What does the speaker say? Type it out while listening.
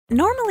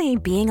Normally,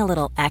 being a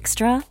little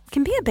extra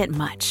can be a bit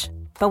much,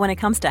 but when it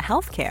comes to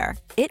healthcare,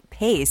 it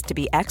pays to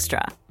be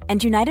extra.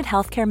 And United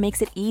Healthcare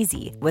makes it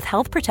easy with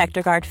Health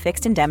Protector Guard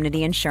fixed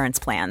indemnity insurance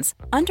plans.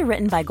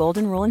 Underwritten by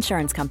Golden Rule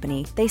Insurance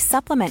Company, they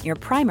supplement your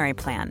primary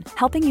plan,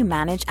 helping you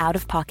manage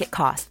out-of-pocket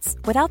costs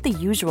without the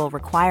usual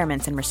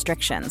requirements and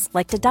restrictions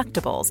like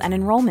deductibles and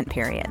enrollment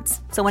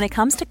periods. So when it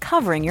comes to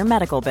covering your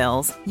medical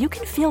bills, you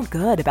can feel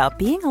good about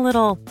being a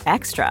little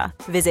extra.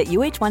 Visit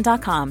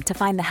uh1.com to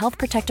find the Health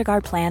Protector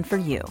Guard plan for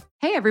you.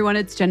 Hey everyone,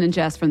 it's Jen and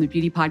Jess from the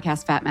beauty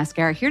podcast Fat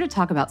Mascara here to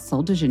talk about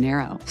Sol de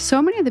Janeiro.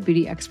 So many of the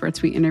beauty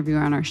experts we interview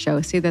on our show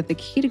say that the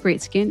key to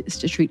great skin is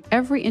to treat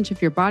every inch of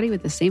your body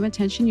with the same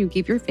attention you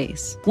give your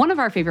face. One of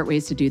our favorite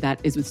ways to do that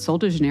is with Sol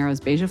de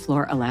Janeiro's Beija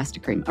Flor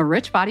Elastic Cream, a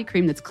rich body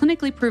cream that's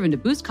clinically proven to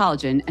boost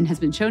collagen and has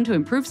been shown to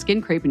improve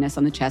skin crepiness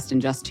on the chest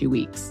in just 2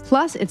 weeks.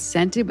 Plus, it's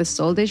scented with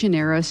Sol de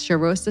Janeiro's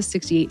Charosta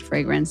 68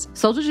 fragrance.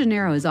 Sol de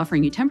Janeiro is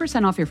offering you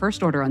 10% off your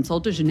first order on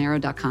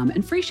soldejaneiro.com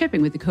and free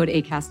shipping with the code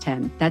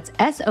ACAST10. That's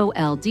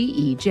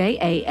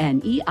SOLDEJANEIRO,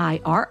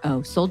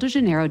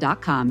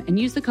 soldejaneiro.com, and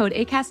use the code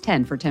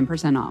ACAST10 for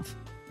 10% off.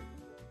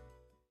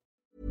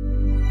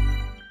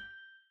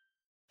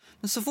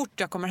 Men så fort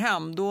jag kommer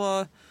hem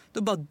då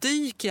bara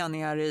dyker jag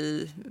ner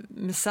i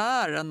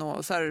misären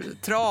och så här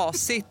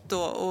trasigt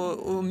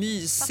och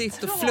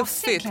mysigt och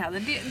fluffigt. Kläder,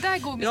 där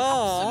går min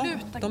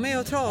absoluta gräns. De är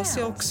ju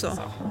trasiga också.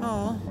 Alltså.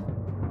 Ja.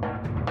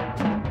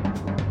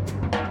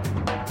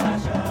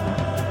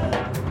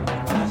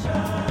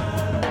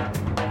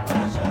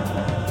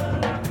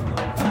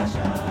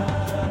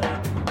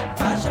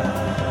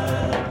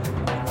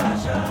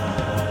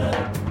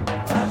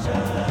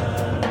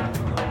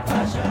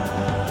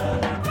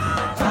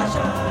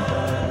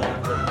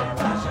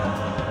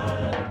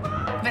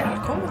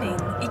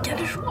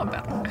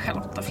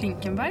 Charlotta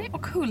Flinkenberg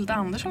och Hulda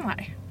Andersson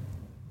här.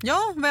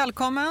 Ja,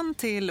 välkommen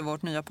till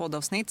vårt nya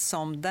poddavsnitt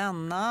som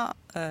denna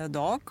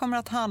dag kommer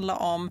att handla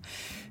om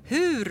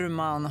hur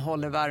man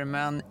håller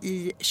värmen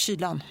i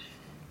kylan.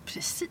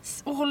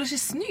 Precis, och håller sig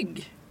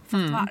snygg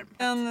för att varm.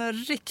 En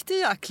riktig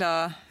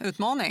jäkla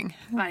utmaning.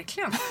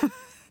 Verkligen.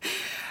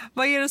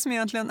 Vad är det som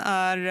egentligen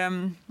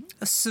är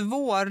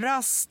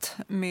svårast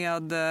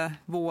med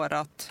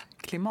vårat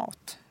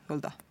klimat,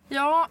 Hulda?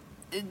 Ja,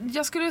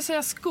 jag skulle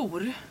säga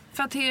skor.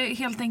 För att det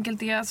helt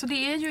enkelt är, alltså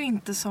det är ju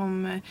inte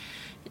som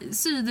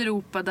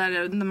Sydeuropa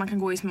där man kan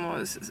gå i små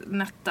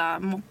nätta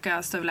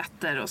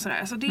mockastövletter och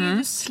sådär. Så det är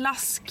ju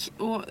slask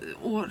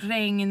och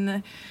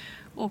regn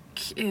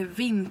och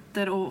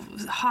vinter och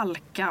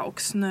halka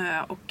och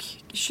snö och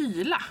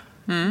kyla.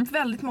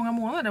 Väldigt många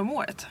månader om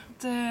året.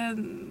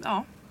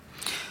 Ja.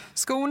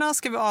 Skorna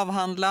ska vi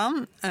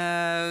avhandla.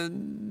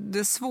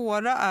 Det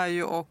svåra är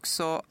ju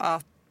också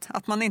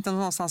att man inte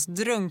någonstans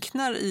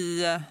drunknar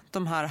i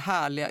de här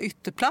härliga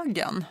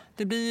ytterplaggen.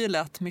 Det blir ju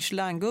lätt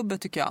Michelin-gubbe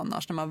tycker jag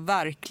annars när man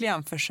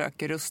verkligen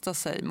försöker rusta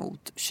sig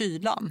mot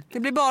kylan. Det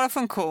blir bara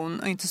funktion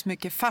och inte så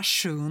mycket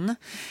fashion.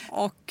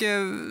 Och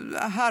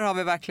här har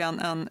vi verkligen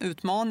en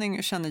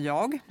utmaning känner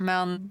jag.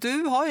 Men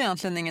du har ju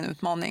egentligen ingen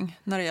utmaning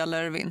när det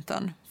gäller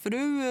vintern. För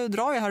du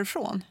drar ju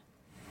härifrån.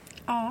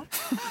 Ja.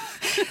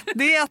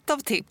 Det är ett av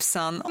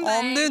tipsen. Nej.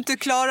 Om du inte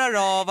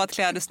klarar av att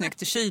klä dig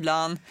snyggt i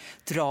kylan,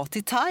 dra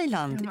till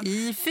Thailand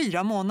i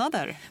 4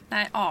 månader.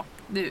 Nej, ja,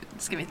 du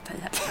ska vi inte ta i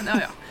här.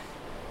 Ja.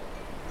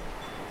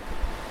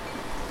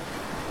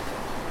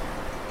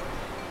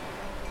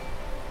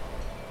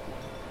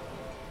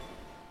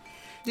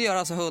 Det gör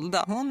alltså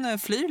Hulda. Hon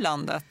flyr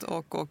landet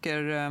och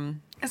åker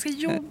Jag ska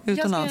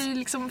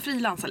liksom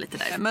frilansa lite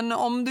där. Men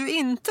om du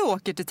inte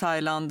åker till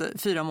Thailand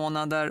 4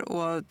 månader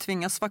och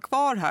tvingas vara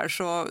kvar här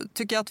så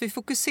tycker jag att vi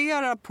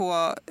fokuserar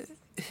på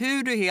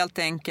hur du helt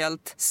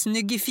enkelt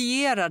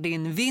snyggifierar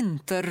din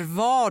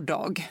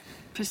vintervardag.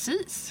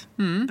 Precis.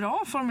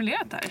 Bra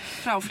formulerat där,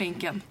 Frau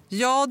Flinken.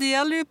 Ja, det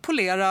gäller ju att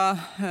polera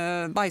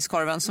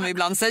bajskorven som vi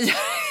ibland säger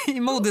i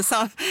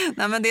modesam.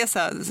 Nej, men det är så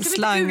här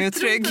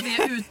slanguttryck. Ska vi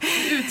inte utrota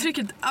det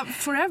uttrycket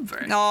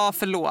forever? Ja,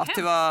 förlåt.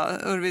 Det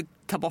var... Vi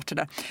tar bort det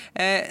där.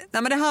 Nej,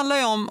 men det handlar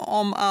ju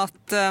om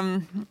att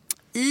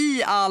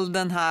i all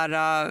den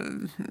här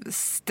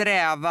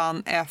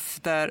strävan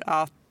efter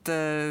att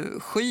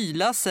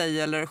skyla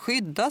sig eller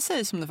skydda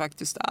sig som det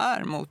faktiskt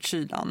är mot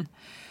kylan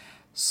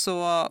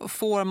så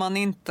får man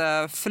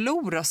inte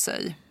förlora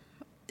sig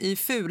i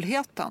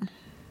fulheten.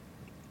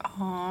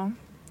 Ja,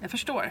 jag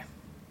förstår.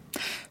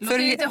 Låter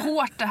lite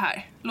hårt det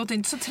här. Låter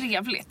inte så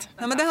trevligt.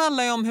 Nej, men det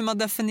handlar ju om hur man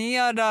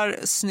definierar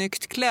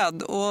snyggt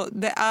klädd. Och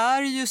det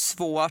är ju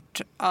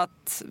svårt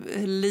att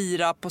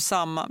lira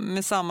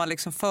med samma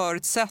liksom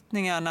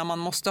förutsättningar när man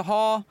måste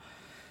ha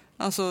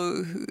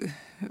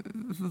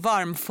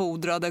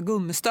varmfodrade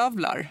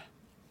gummistövlar.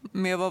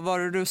 Med vad var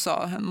det du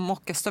sa? En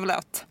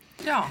mockastövlett.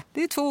 Ja.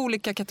 Det är 2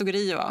 olika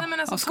kategorier va? Nej, men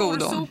alltså, av skodon.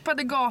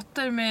 Torrsopade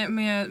gator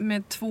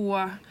med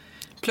 2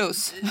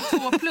 plus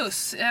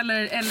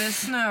eller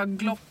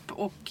snöglopp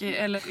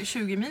eller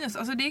 20 minus.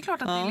 Alltså det är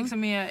klart att det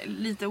liksom är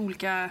lite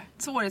olika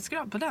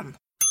svårighetsgrad på den.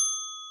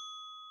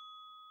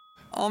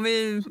 om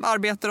vi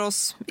arbetar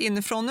oss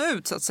inifrån och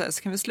ut så att säga,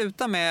 så kan vi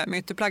sluta med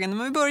ytterplaggen.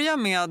 Men vi börjar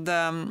med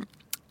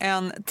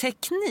en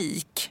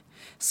teknik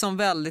som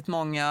väldigt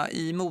många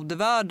i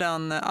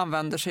modevärlden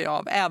använder sig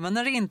av, även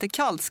när det inte är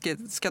kallt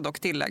ska dock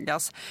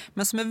tilläggas,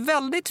 men som är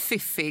väldigt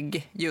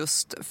fiffig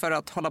just för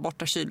att hålla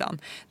borta kylan.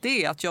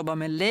 Det är att jobba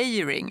med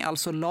layering,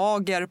 alltså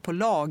lager på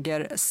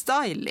lager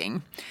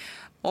styling.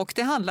 Och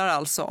det handlar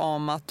alltså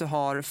om att du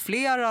har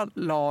flera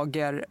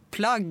lager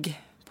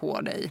plagg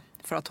på dig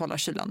för att hålla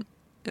kylan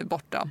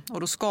borta.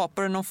 Och då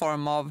skapar du någon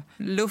form av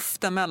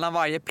luften mellan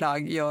varje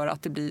plagg gör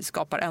att det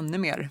skapar ännu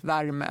mer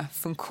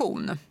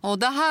värmefunktion. Och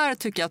det här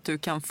tycker jag att du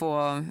kan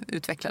få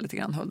utveckla lite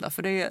grann, Hulda.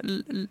 För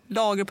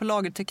lager på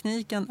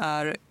lagertekniken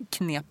är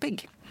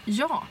knepig.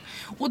 Ja,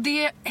 och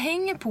det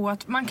hänger på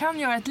att man kan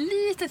göra ett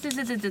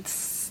litet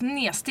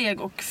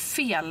snedsteg och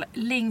fel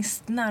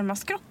längst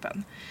närmast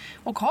kroppen.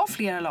 Och ha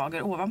flera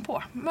lager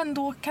ovanpå. Men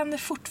då kan det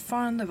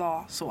fortfarande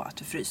vara så att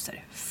du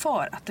fryser.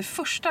 För att det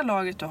första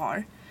lagret du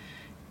har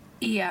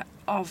är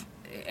av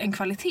en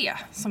kvalitet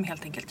som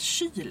helt enkelt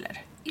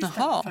kyler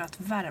istället för att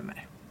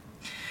värmer.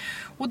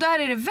 Och där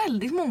är det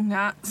väldigt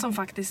många som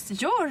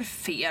faktiskt gör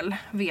fel,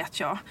 vet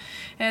jag.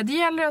 Det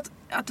gäller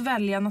att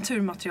välja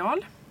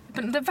naturmaterial.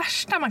 Det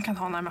värsta man kan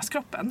ha närmast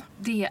kroppen,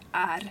 det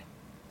är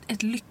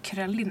ett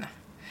lycralinne.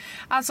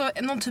 Alltså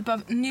någon typ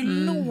av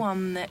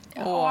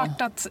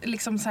nylonartat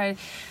liksom så här,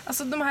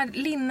 alltså de här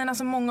linnena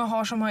som många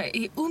har som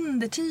är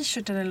under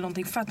t-shirten eller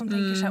någonting för att de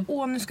tänker så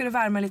här, nu ska det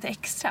värma lite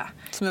extra.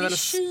 Som är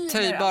väldigt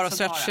töjbara och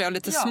stretchiga och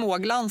lite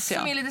småglansiga.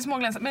 Som är lite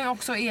småglansiga men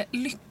också är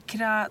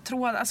lyckra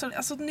tråd,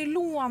 alltså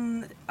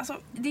nylon, alltså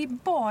det är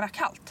bara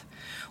kallt.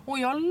 Och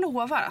jag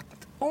lovar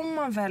att om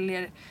man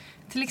väljer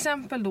till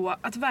exempel då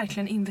att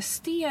verkligen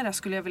investera,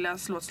 skulle jag vilja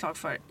slå ett slag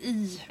för,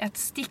 i ett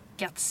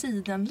stickat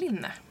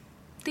sidenlinne.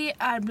 Det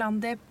är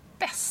bland det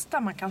bästa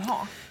man kan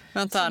ha.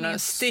 Vänta nu,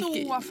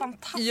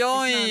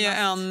 jag är ju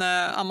en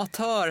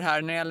amatör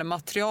här när det gäller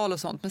material och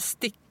sånt, men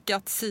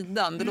stickat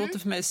sidan, det låter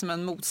för mig som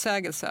en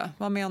motsägelse.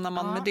 Vad menar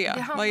man med det?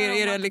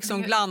 Är det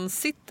liksom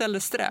glansigt eller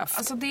strävt?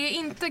 Alltså det är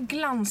inte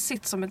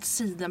glansigt som ett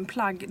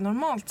sidenplagg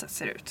normalt sett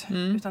ser ut,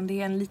 utan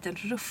det är en liten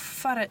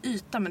ruffare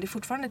yta, men det är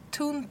fortfarande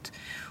tunt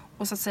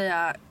och så att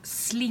säga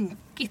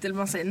slinkigt, eller vad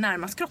man säger,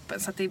 närmast kroppen,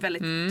 så att det är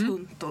väldigt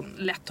tunt och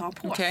lätt att ha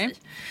på sig.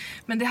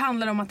 Men det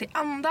handlar om att det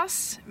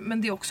andas,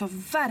 men det är också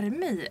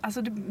värme i.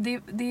 Alltså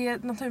det är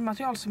ett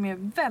naturmaterial som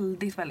är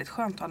väldigt, väldigt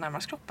skönt att ha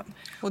närmast kroppen.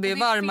 Och det är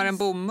varmare än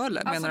bomull,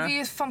 menar du? Alltså det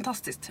är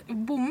fantastiskt.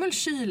 Bomull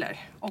kyler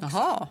också.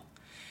 Jaha.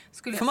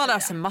 Får man lära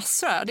sig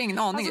massor här? Det är ingen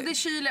aning. Alltså det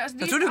kyler, alltså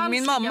det jag trodde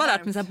min mamma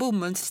lärt mig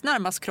bomull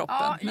närmast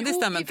kroppen. Men det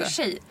stämmer inte. I och för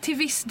sig, till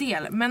viss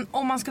del. Men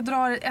om man ska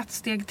dra ett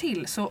steg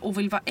till och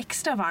vill vara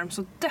extra varm,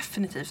 så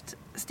definitivt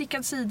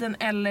stickad siden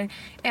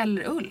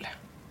eller ull.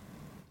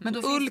 Men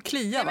ull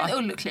kliar, va? Men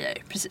ull kliar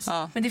ju, precis.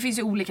 Ja. Men det finns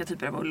ju olika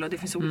typer av ull och det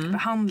finns olika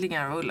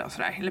behandlingar av ull och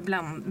sådär. Eller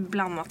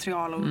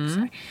blandmaterial och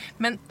sådär.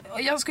 Men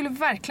jag skulle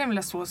verkligen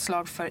vilja slå ett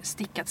slag för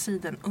stickat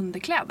siden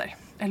underkläder.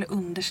 Eller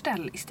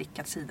underställ i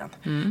stickat siden.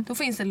 Då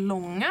finns det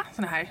långa,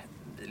 såna här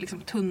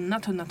liksom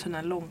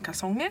tunna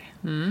långkalsonger.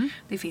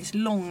 Det finns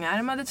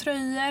långärmade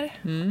tröjor.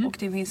 Och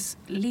det finns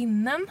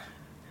linnen.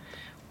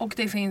 Och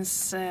det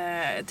finns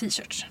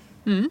t-shirts.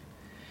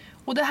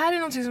 Och det här är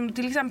något som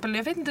till exempel,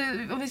 jag vet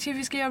inte om vi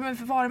ska göra med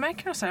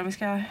varumärken och så här,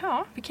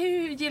 vi kan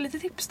ju ge lite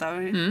tips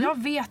där.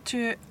 Jag vet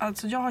ju,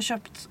 alltså jag har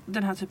köpt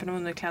den här typen av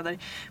underkläder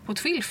på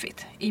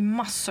Twilfit i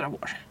massor av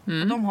år.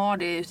 Och de har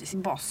det i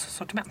sin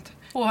bassortiment.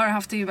 Och har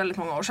haft det i väldigt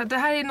många år. Så det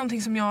här är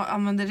någonting som jag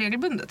använder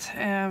regelbundet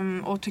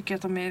och tycker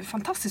att de är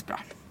fantastiskt bra.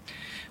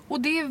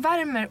 Och det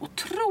värmer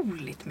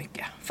otroligt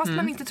mycket. Fast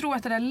man inte tror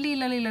att det där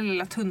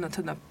lilla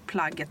tunna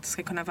plagget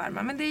ska kunna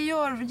värma. Men det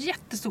gör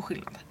jättestor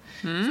skillnad.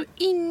 Så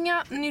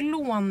inga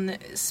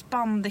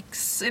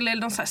nylonspandex, eller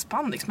någon sån här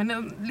spandex,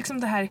 men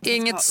liksom det här.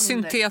 Inget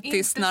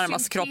syntetiskt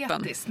närmast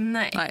kroppen.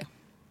 Nej.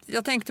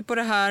 Jag tänkte på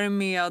det här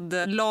med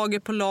lager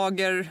på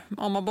lager,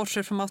 om man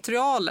bortser från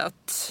materialet.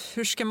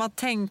 Hur ska man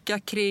tänka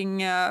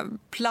kring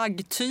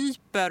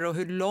plaggtyper och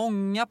hur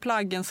långa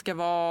plaggen ska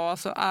vara?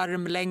 Alltså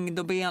armlängd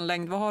och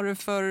benlängd. Vad har du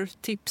för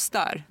tips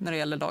där när det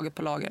gäller lager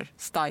på lager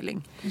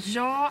styling?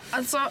 Ja,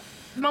 alltså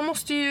man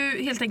måste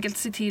ju helt enkelt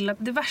se till att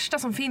det värsta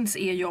som finns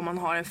är ju om man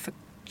har en för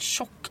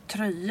tjock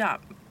tröja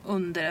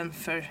under en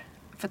för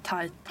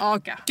tajt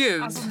jacka.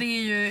 Gud. Alltså det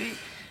är ju...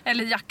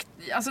 Eller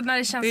alltså när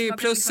det känns, det är ju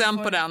plussen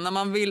på den när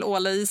man vill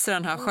åla i sig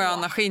den här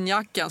sköna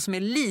skinnjackan som är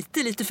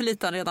lite för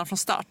liten redan från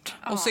start.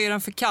 Och så är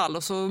den för kall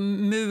och så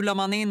mular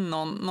man in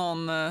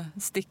någon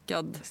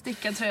stickad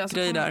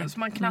tröja så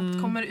man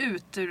knappt kommer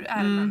ut ur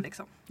ärmen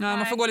liksom. Nej,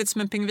 man får gå lite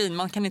som en pingvin.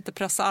 Man kan inte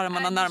pressa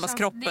armarna närmast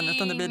kroppen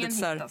utan det blir lite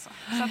så här. Alltså.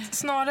 Så att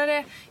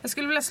snarare, jag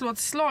skulle vilja slå ett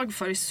slag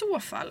för i så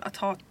fall att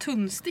ha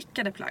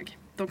tunnstickade plagg.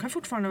 De kan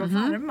fortfarande vara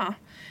varma,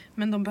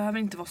 men de behöver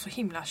inte vara så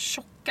himla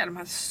tjocka. De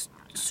här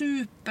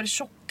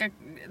supertjocka,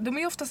 de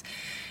är oftast,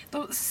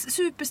 De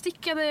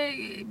superstickade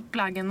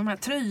plaggen, de här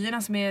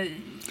tröjorna som är...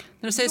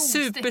 När du säger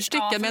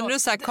superstickad, menar du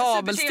så här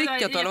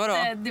kabelstickat eller vadå?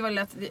 Det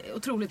var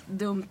otroligt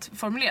dumt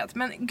formulerat.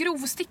 Men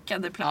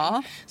grovstickade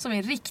plagg som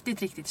är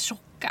riktigt, riktigt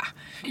tjocka.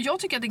 Jag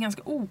tycker att det är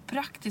ganska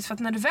opraktiskt för att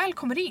när du väl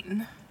kommer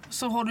in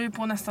så håller du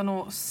på nästan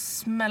att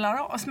smäller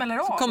av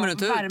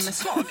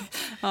värmeslag.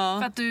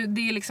 För att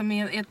det är liksom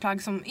ett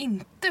plagg som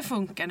inte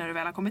funkar när du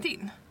väl har kommit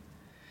in.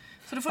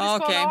 Så då får du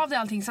skala av det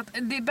allting. Så att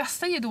det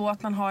bästa är då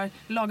att man har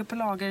lager på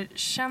lager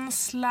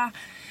känsla.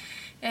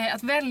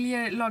 Att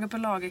välja lager på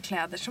lager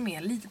kläder som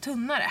är lite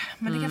tunnare.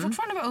 Men det kan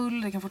fortfarande vara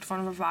ull, det kan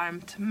fortfarande vara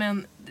varmt.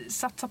 Men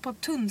satsa på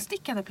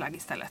tunnstickade plagg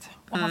istället.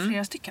 Och ha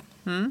flera stycken.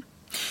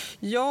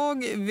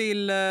 Jag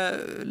vill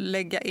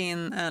lägga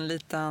in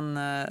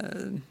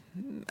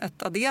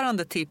ett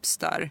adderande tips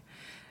där.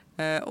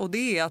 Och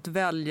det är att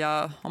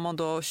välja, om man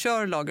då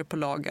kör lager på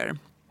lager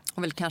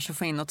och vill kanske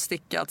få in något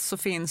stickat, så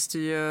finns det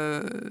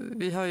ju,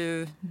 vi har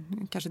ju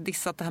kanske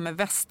dissat det här med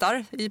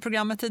västar i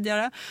programmet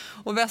tidigare,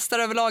 och västar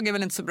överlag är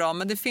väl inte så bra,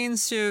 men det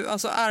finns ju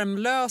alltså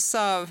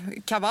ärmlösa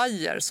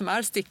kavajer som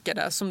är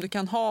stickade som du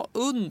kan ha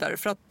under,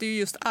 för att det är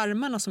just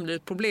ärmarna som blir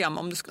ett problem.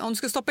 Om du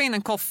ska stoppa in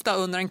en kofta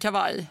under en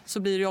kavaj så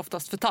blir det ju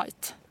oftast för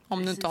tajt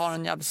om du inte har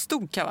en jävligt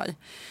stor kavaj.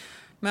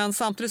 Men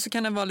samtidigt så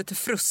kan det vara lite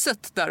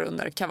frusset där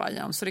under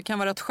kavajen. Så det kan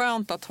vara rätt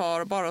skönt att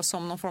ha bara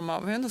som någon form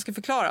av, hur jag ska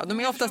förklara. De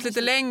är oftast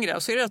lite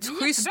längre, så är det rätt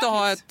schysst att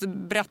ha ett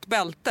brett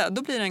bälte.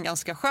 Då blir den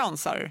ganska skön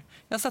så här.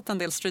 Jag har sett en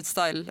del street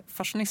style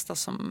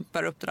fashionistas som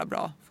bär upp det där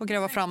bra. Får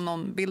gräva fram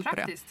någon bild på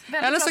det.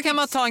 Eller så kan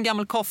man ta en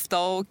gammal kofta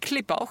och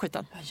klippa av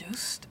skiten. Ja,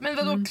 just. Men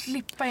vadå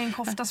klippa i en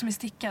kofta som är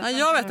stickad? Nej,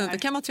 jag vet inte,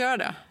 kan man inte göra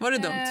det? Var det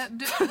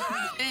dumt?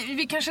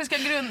 Vi kanske ska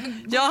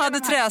Jag hade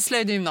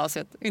träslöjd i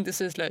gymnasiet, inte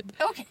syslöjd.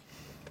 Okej.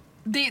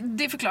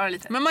 Det förklarar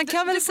lite. Men man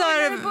kan väl så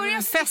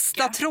här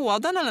fästa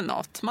tråden eller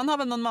något. Man har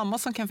väl någon mamma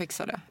som kan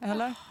fixa det,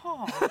 eller?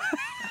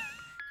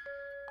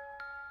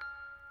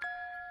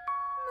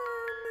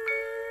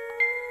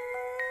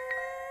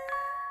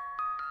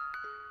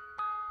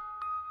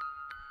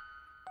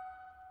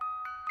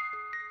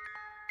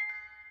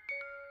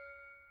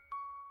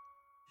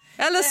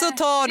 Eller så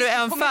tar du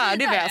en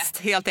färdig väst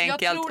helt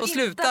enkelt och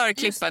slutar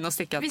klippa en och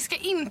sticka. Vi ska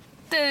inte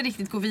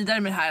riktigt gå vidare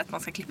med det här att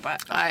man ska klippa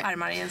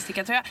ärmar i en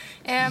stickad tröja.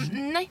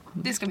 Nej,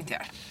 det ska vi inte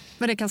göra.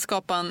 Men det kan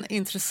skapa en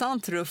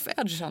intressant rough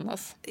edge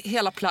annars.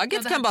 Hela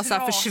plagget kan bara så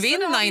här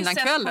försvinna innan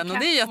kvällen och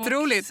det är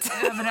jätteroligt.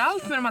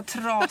 Överallt med de här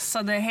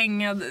trasade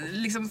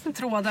liksom,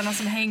 trådarna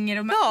som hänger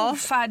och med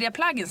ofärdiga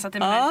plaggen. Så att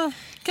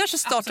kanske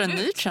starta en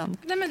ny trend.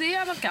 Nej, men det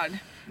är avantgarde.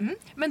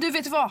 Men du,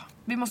 vet vad?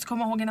 Vi måste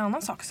komma ihåg en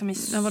annan sak som är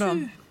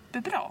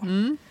superbra.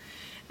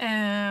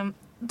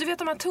 Du vet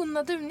de här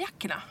tunna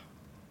dunjackorna?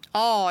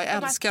 Jag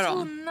älskar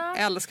dem.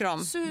 Älskar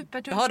dem.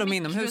 Supertunna. Jag har dem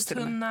inomhus till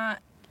och med.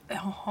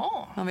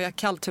 Jaha. Ja, vi har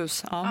kallt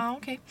hus.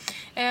 Okej.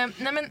 Nej,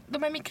 men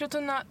de här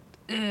mikrotunna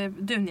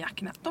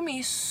dunjackorna, de är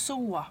ju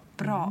så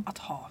bra att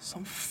ha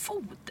som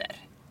foder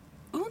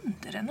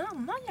under en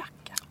annan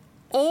jacka.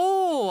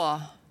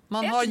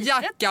 Man har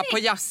jacka på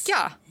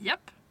jacka.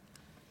 Japp.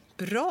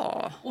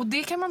 Bra. Och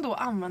det kan man då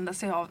använda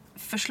sig av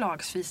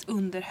förslagsvis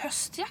under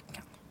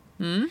höstjackan.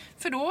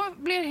 För då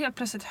blir helt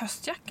plötsligt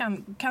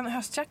kan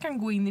höstjackan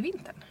gå in i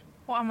vintern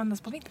och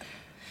användas på vintern.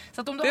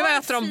 Så att om det var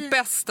ett av de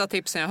bästa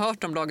tipsen jag har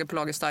hört om lager på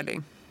lager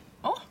styling.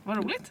 Vad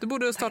roligt. Du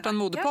borde starta en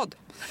modepodd.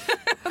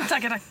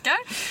 Tackar.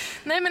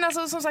 Nej, men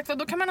alltså som sagt,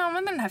 då kan man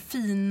använda den här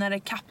finare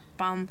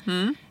kappan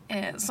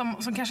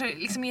som kanske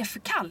liksom är för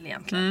kall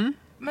egentligen.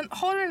 Men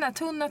har du den här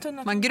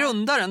tunna... Man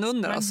grundar den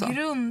under alltså. Man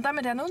grundar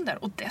med den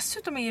under. Och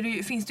dessutom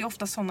finns det ju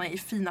ofta såna i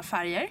fina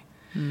färger.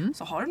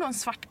 Så har du då en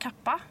svart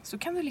kappa så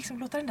kan du liksom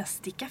låta den där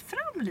sticka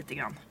fram lite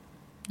grann.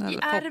 Eller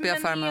i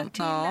ärmen ner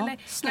till, eller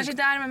kanske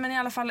inte ärmen men i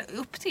alla fall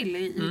upp till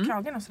i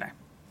kragen och sådär.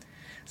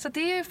 Så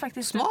det är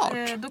faktiskt smart.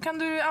 Då kan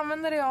du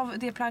använda dig av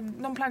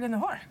de plaggen du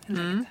har helt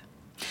enkelt.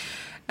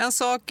 En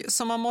sak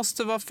som man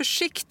måste vara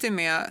försiktig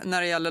med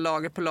när det gäller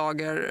lager på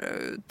lager,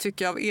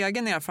 tycker jag av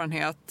egen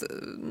erfarenhet,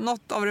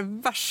 något av det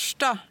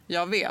värsta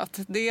jag vet,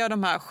 det är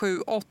de här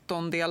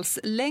 7/8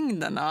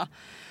 längderna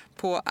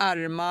på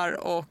ärmar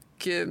och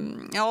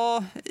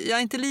jag är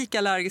inte lika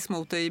allergisk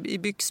mot det i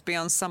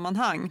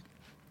byxbenssammanhang.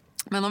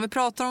 Men om vi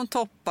pratar om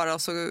toppar,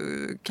 alltså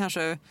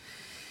kanske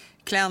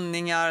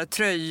klänningar,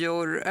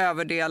 tröjor,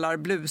 överdelar,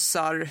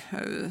 blusar,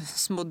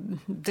 små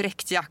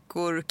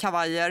dräktjackor,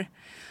 kavajer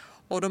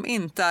och de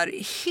inte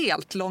är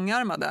helt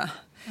långärmade.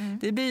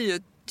 Det blir ju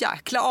ett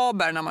jäkla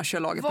aber när man kör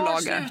lager på lager.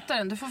 Var slutar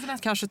den? Du får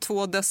kanske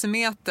 2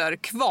 decimeter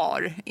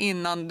kvar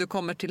innan du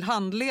kommer till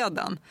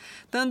handleden.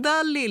 Den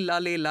där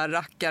lilla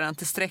rackaren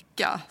till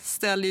sträcka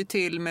ställer ju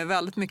till med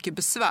väldigt mycket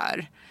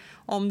besvär.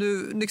 Om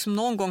du liksom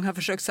någon gång har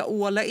försökt så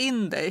åla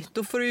in dig,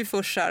 då får du ju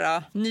först så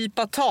här,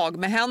 nypa tag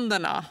med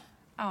händerna.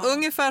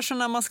 Ungefär som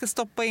när man ska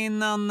stoppa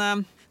in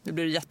det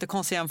blir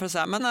jättekonstigt jämförelse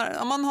här. Men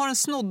om man har en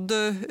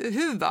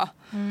snoddhuva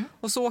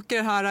och så åker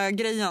den här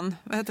grejen,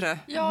 vad heter det?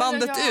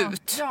 Bandet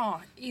ut.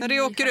 Ja, när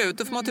det åker ut,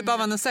 då får man typ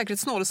använda en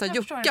säkerhetsnål och så här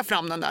jucka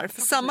fram den där.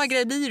 Samma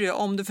grej blir det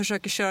om du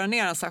försöker köra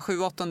ner en så här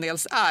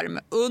 7/8 ärm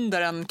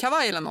under en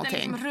kavaj eller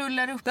någonting.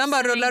 Den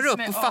bara rullar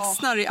upp och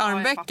fastnar i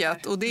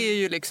armvecket. Och det är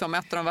ju liksom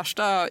ett av de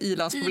värsta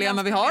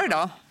ilandsproblemen vi har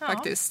idag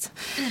faktiskt.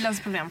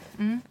 Ilandsproblem.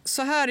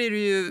 Så här är det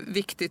ju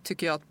viktigt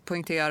tycker jag att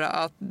poängtera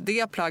att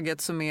det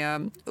plagget som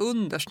är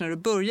underst när du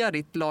börjar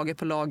ditt lager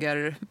på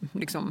lager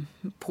liksom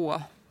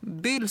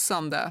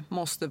påbylsande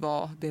måste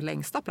vara det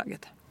längsta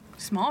plagget.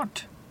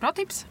 Smart. Bra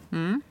tips.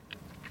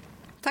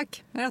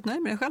 Tack, jag är rätt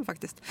nöjd med det själv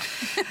faktiskt.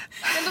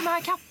 Men de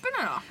här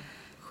kapporna då?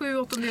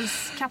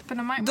 7/8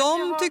 kapporna.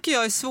 De tycker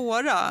jag är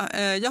svåra.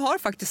 Jag har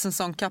faktiskt en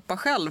sån kappa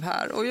själv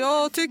här. Och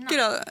jag tycker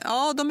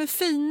att de är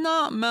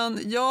fina, men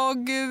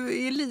jag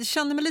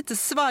känner mig lite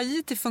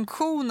svajig i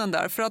funktionen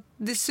där. För att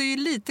det ser ju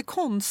lite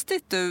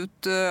konstigt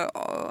ut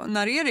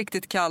när det är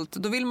riktigt kallt.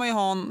 Då vill man ju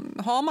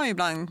har man ju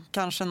ibland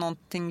kanske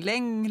någonting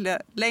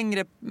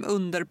längre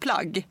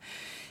underplagg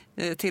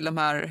till de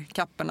här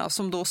kapporna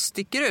som då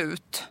sticker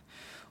ut.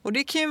 Och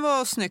det kan ju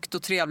vara snyggt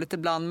och trevligt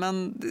ibland,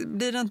 men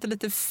blir det inte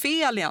lite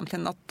fel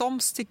egentligen att de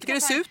sticker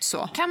det ut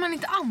så? Kan man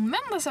inte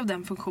använda sig av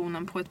den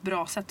funktionen på ett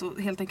bra sätt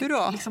och helt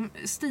enkelt liksom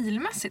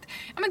stilmässigt?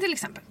 Ja, men till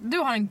exempel, du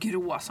har en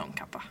grå sån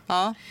kappa.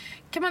 Ja.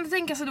 Kan man inte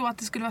tänka sig då att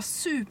det skulle vara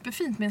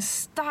superfint med en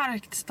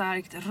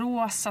starkt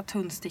rosa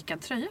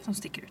tunnstickad tröja som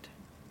sticker ut?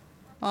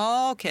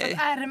 Ja, okej.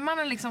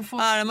 Ärmarna liksom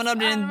får... Ärmarna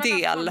blir en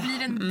del.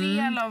 Blir en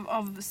del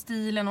av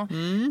stilen. Och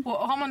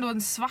har man då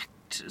en svart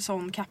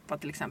sån kappa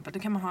till exempel, då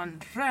kan man ha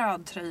en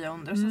röd tröja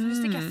under. Så får det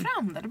sticka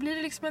fram där. Då blir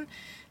det liksom en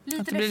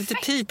liten effekt. Lite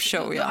peep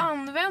show, Då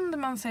använder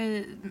man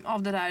sig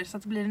av det där så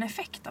att det blir en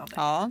effekt av det.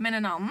 Ja. Men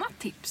ett annat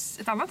tips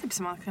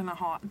som man kan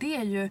ha, det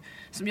är ju,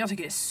 som jag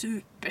tycker är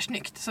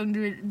supersnyggt, som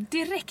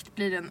direkt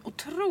blir en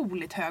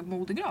otroligt hög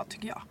modegrad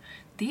tycker jag.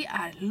 Det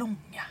är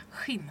långa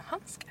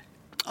skinnhandskar.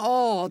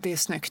 Det är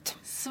snyggt.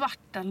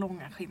 Svarta,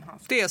 långa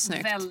skinnhandskar. Det är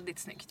snyggt. Väldigt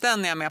snyggt.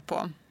 Den är jag med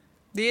på.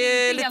 Det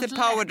är lite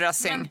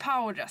powerdressing. Men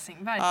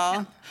powerdressing, verkligen.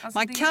 Ja. Alltså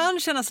man kan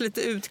känna sig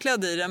lite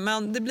utklädd i det,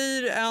 men det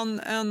blir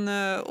en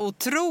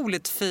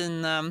otroligt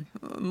fin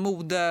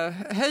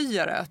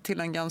modehöjare till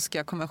en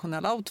ganska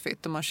konventionell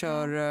outfit om man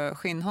kör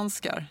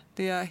skinnhandskar.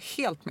 Det är jag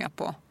helt med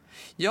på.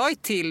 Jag är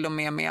till och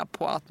med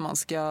på att man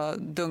ska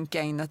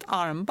dunka in ett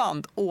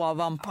armband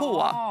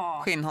ovanpå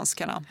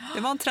skinnhandskarna.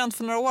 Det var en trend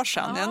för några år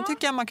sedan. Den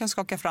tycker jag man kan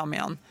skaka fram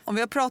igen. Om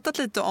vi har pratat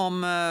lite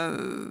om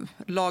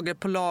lager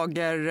på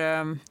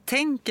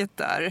lager-tänket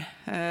där.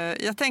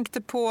 Jag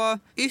tänkte på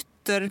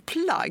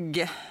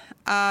ytterplagg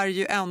är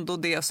ju ändå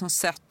det som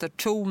sätter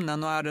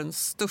tonen och är den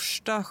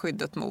största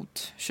skyddet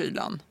mot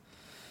kylan.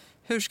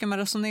 Hur ska man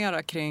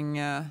resonera kring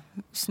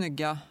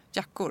snygga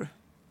jackor?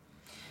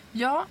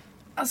 Ja,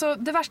 alltså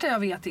det värsta jag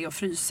vet är att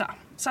frysa.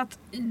 Så att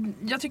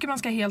jag tycker man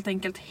ska helt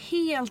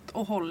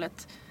och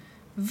hållet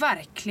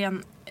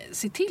verkligen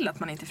se till att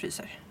man inte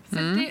fryser.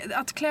 För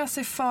att klä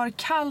sig för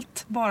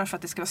kallt bara för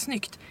att det ska vara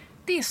snyggt,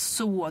 det är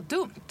så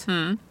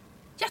dumt.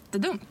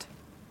 Jättedumt.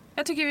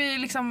 Jag tycker vi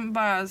liksom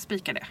bara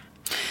spikar det.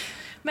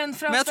 Men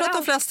jag tror att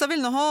de flesta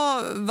vill nog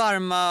ha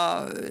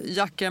varma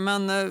jackor,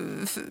 men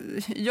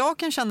jag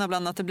kan känna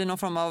ibland att det blir någon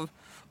form av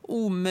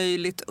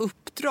omöjligt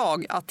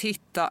uppdrag att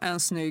hitta en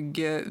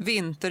snygg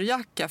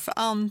vinterjacka. För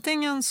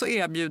antingen så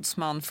erbjuds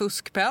man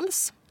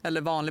fuskpäls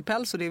eller vanlig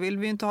päls, och det vill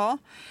vi inte ha.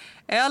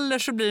 Eller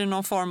så blir det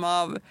någon form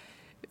av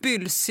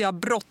bylsiga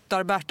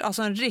brottarbärt,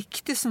 alltså en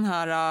riktig sån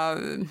här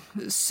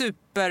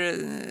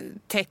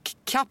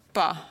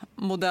super-tech-kappa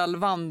modell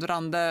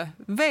vandrande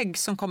vägg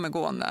som kommer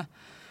gående.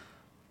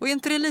 Och är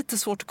inte det lite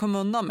svårt att komma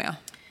undan med?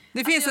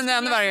 Det finns en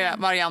ännu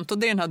variant, och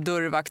det är den här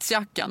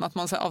dörrvaktsjackan, att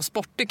man av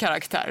sportig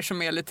karaktär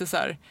som är lite så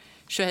här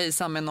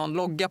tjohejsan med någon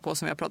logga på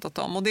som vi har pratat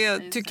om. Och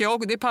det tycker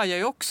jag, det pajar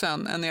ju också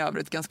en i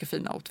övrigt ganska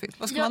fin outfit.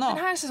 Vad ska man ha?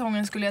 Den här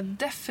säsongen skulle jag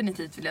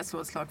definitivt vilja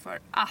slå ett slag för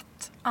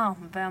att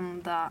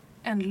använda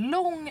en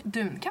lång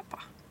dunkappa.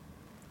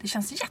 Det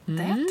känns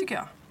jättehett tycker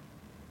jag.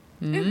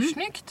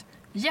 Ursnyggt,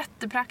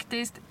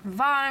 jättepraktiskt,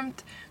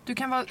 varmt. Du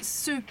kan vara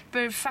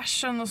super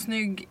fashion och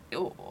snygg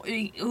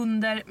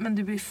under, men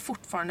du blir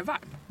fortfarande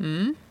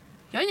varm.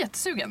 Jag är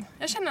jättesugen.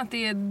 Jag känner att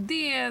det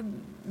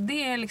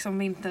är liksom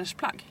vinterns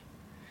plagg.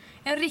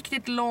 En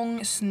riktigt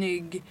lång,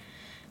 snygg.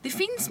 Det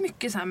finns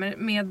mycket så här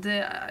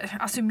med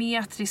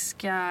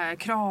asymmetriska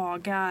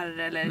kragar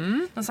eller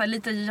någon så här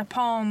lite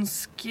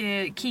japansk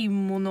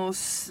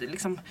kimonos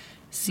liksom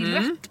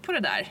silhuett på det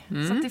där.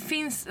 Så att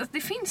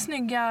det finns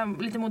snygga,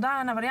 lite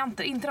moderna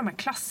varianter. Inte de här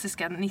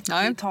klassiska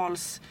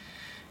 90-tals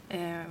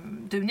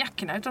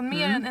dunjackorna, utan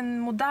mer en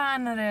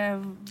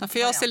modernare. Ja, för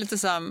jag ser lite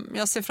så här,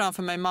 jag ser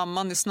framför mig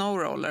mamman i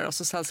snowroller och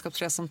så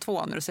Sällskapsresan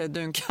 2 när du säger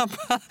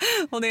dunkappa.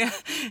 Och det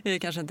är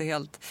kanske inte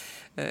helt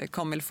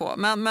comme il faut.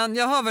 Men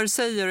jag hör vad du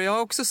säger, och jag har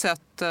också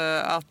sett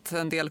att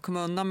en del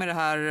kommer undan med det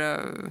här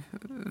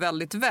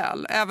väldigt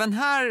väl. Även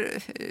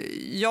här,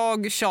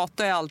 jag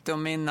tjatar ju alltid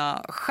om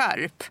mina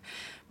skärp.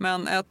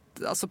 Men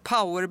alltså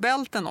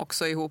powerbälten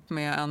också ihop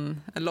med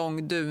en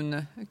lång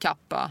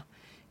dunkappa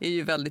är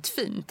ju väldigt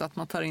fint. Att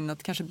man tar in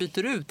att kanske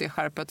byter ut det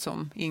skärpet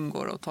som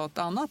ingår och tar ett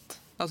annat.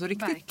 Alltså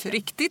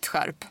riktigt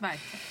skärp.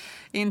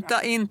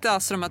 Inte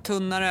alltså de här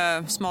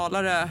tunnare,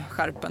 smalare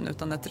skärpen,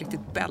 utan ett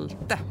riktigt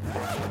bälte.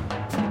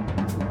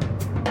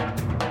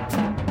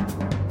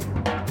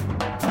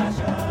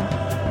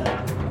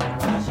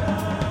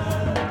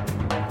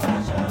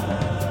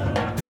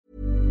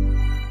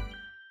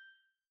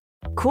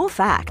 Cool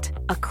fact,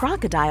 a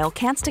crocodile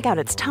can't stick out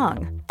its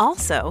tongue.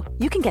 Also,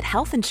 you can get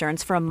health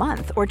insurance for a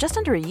month or just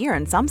under a year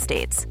in some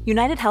states.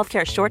 United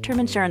Healthcare short-term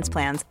insurance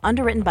plans,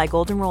 underwritten by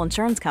Golden Rule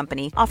Insurance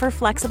Company, offer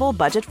flexible,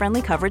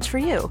 budget-friendly coverage for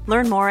you.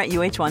 Learn more at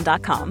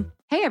uh1.com.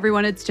 Hey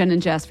everyone, it's Jen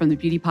and Jess from the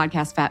beauty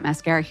podcast Fat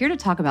Mascara, here to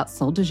talk about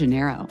Sol de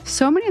Janeiro.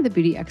 So many of the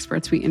beauty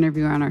experts we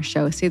interview on our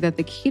show say that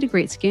the key to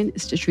great skin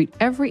is to treat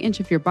every inch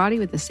of your body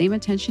with the same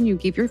attention you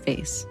give your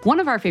face. One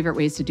of our favorite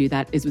ways to do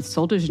that is with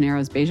Sol de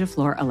Janeiro's Beija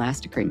Flor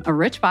Elastic Cream, a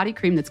rich body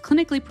cream that's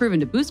clinically proven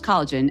to boost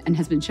collagen and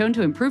has been shown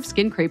to improve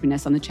skin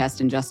crepiness on the chest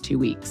in just 2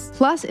 weeks.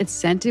 Plus, it's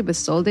scented with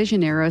Sol de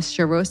Janeiro's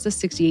Charosta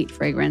 68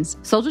 fragrance.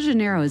 Sol de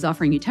Janeiro is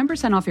offering you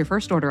 10% off your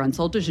first order on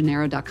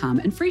soldejaneiro.com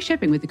and free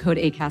shipping with the code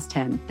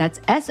ACAST10. That's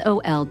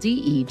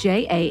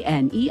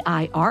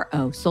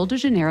SOLDEJANEIRO,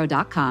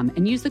 soldejaneiro.com,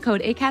 and use the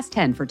code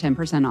ACAST10 for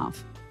 10%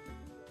 off.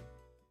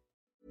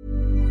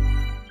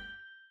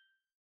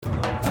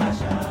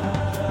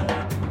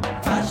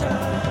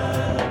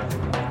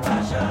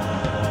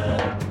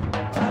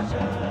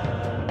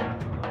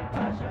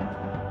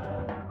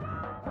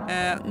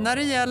 När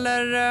det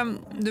gäller,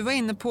 du var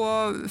inne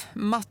på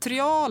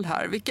material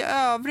här. Vilka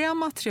övriga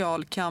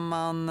material kan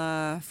man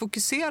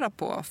fokusera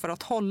på för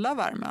att hålla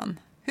värmen?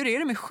 Hur är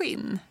det med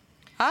skinn?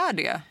 Är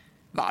det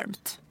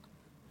varmt?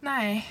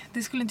 Nej,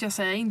 det skulle inte jag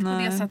säga. Inte på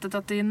det sättet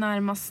att det är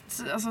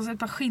närmast... Alltså ett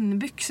par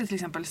skinnbyxor till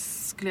exempel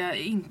skulle jag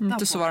inte ha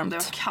på så varmt. om det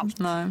var kallt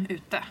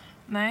ute.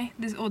 Nej,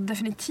 och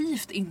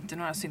definitivt inte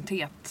några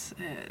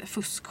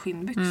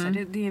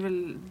fuskskinnbyxor. Det är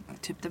väl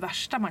typ det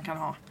värsta man kan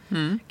ha.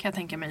 Kan jag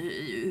tänka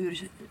mig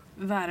ur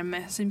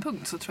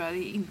värmesynpunkt, så tror jag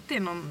det inte är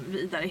någon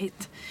vidare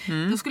hit.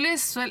 Då skulle jag,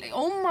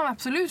 om man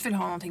absolut vill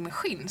ha någonting med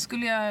skinn,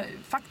 skulle jag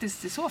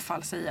faktiskt i så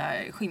fall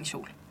säga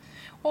skinnkjol.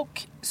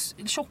 Och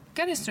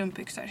tjockare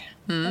strumpbyxor.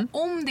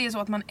 Och om det är så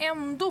att man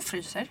ändå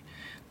fryser,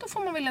 då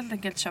får man väl helt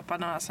enkelt köpa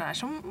några såna här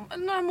som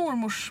några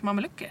mormors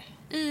mamelucker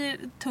i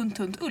tunt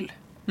ull.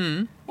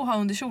 Och ha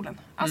under kjolen.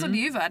 Alltså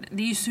det är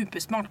ju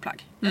supersmart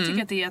plagg. Jag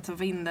tycker att det är ett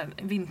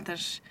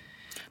vinters...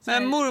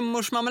 Men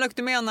mormors mameluck,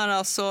 du menar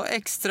alltså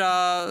extra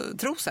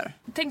trosor?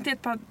 Tänk dig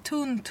ett par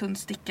tunt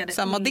stickade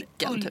samma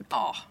dicken typ.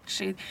 Ja,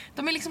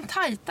 de är liksom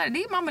tajtare.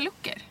 Det är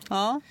mamelucker.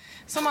 Ja.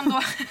 Som man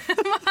då det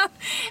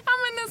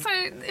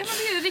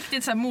är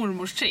riktigt så här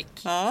mormors trick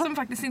som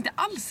faktiskt inte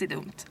alls är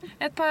dumt.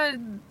 Ett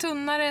par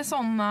tunnare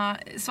såna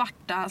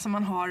svarta som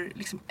man har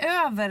liksom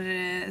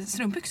över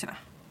strumpbyxorna.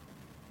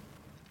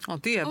 Ja,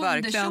 det är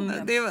verkligen,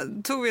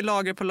 det tog vi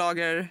lager på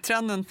lager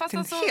trenden till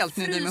en helt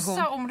ny dimension.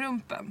 Frysa om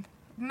rumpen.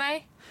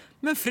 Nej.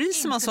 Men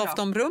fryser man så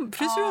ofta om rumpen?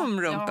 Fryser du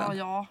om rumpen?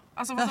 Ja.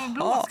 Alltså vad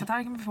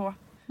blåskatarr kan man få?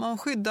 Man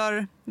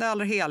skyddar det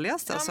allra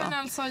heligaste alltså. Men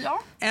alltså,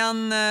 ja.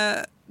 En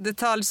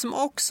detalj som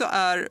också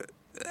är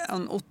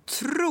en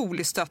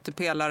otrolig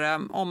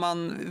stöttepelare om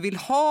man vill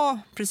ha,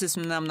 precis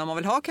som du nämnde, om man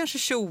vill ha kanske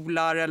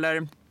kjolar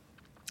eller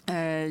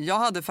jag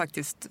hade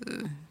faktiskt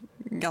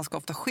ganska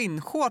ofta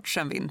skinnshorts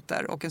en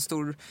vinter och en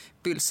stor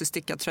bylsig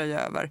stickad tröja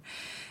över.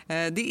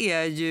 Det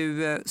är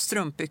ju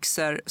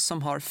strumpbyxor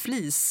som har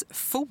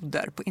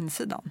fleecefoder på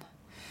insidan.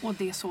 Och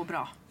det är så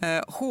bra.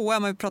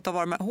 H&M, vi pratar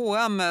varme.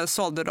 H&M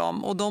sålde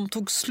dem och de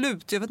tog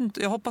slut. Jag vet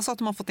inte, jag hoppas att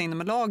de har fått in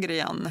dem i lager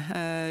igen.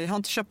 Jag har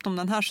inte köpt dem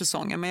den här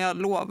säsongen, men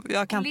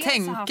jag kan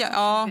tänka.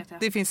 Ja,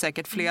 det finns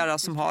säkert flera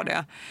som har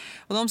det.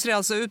 Och de ser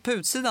alltså ut på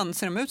utsidan,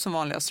 ser de ut som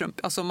vanliga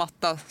alltså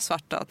matta,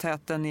 svarta,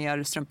 täta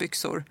ner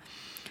strumpbyxor.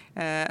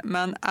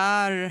 Men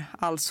är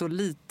alltså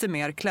lite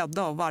mer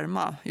klädda och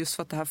varma just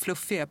för att det här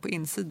fluffiga är på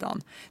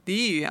insidan. Det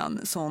är ju en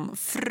sån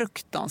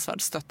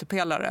fruktansvärd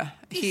stöttepelare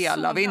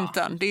hela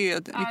vintern. Det är ju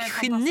ett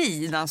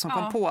geni den som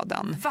kom på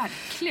den.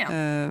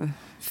 Verkligen.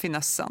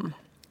 Finessen.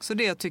 Så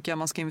det tycker jag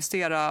man ska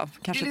investera.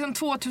 Kanske... Det är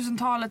liksom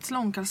 2000-talets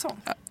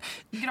långkalsong.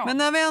 Men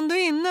när vi ändå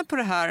är inne på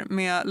det här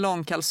med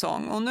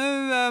långkalsong. Och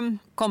nu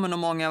kommer nog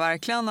många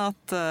verkligen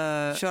att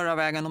köra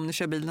vägen om ni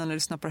kör bilen eller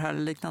lyssnar på det här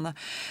eller liknande.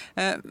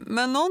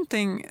 Men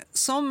någonting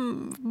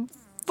som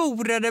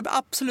vore det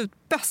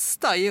absolut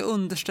bästa i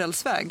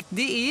underställsväg.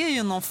 Det är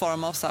ju någon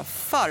form av så här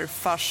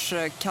farfars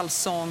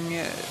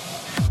kalsong.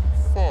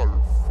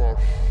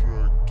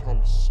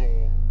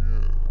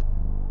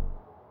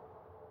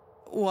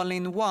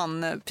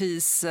 all-in-one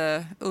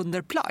piece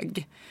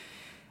underplagg.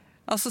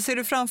 Alltså ser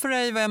du framför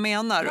dig vad jag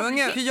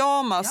menar?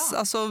 Pyjamas,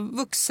 alltså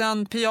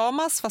vuxen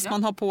pyjamas fast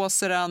man har på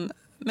sig den.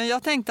 Men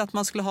jag tänkte att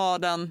man skulle ha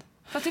den...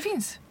 För att det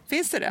finns.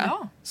 Finns det det?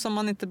 Ja. Som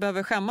man inte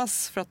behöver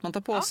skämmas för att man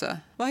tar på sig.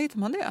 Var hittar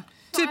man det?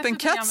 Typ en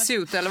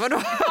catsuit eller vadå?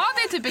 Ja,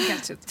 det är typ en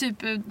catsuit. Typ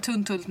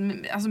tunt,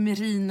 alltså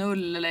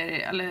merinull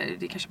eller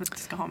det kanske man inte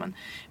ska ha. Men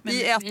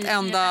I ett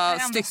enda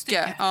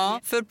stycke.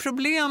 Ja. För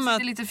problemet...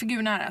 Det är lite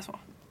figurnära så.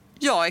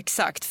 Ja,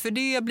 exakt. För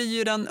det blir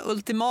ju den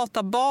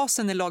ultimata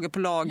basen i lager på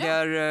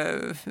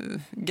lager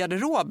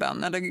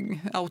garderoben eller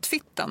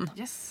outfitten.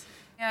 Yes.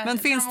 Men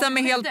finns det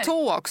med helt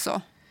tå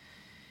också?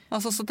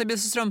 Alltså så att det blir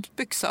så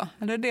strumpbyxa?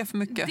 Eller är det för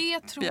mycket? Det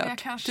tror jag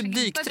kanske typ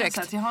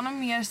inte. Jag har nog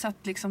mer sett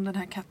liksom den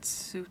här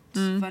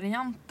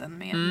catsuit-varianten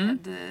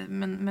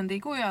men det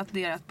går ju att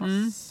addera ett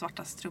par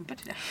svarta strumpor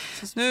till det.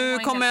 Så nu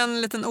kommer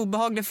en liten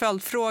obehaglig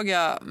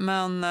följdfråga,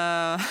 men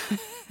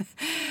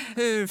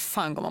hur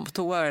fan går man på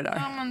toa det där?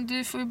 Ja, men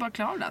du får ju bara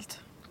klara allt.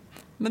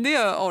 Men det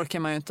orkar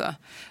man ju inte.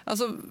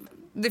 Alltså,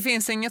 det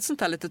finns inget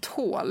sånt här litet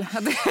hål.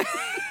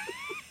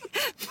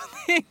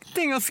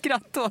 Ingenting att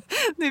skratta åt.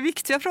 Det är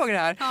viktiga frågor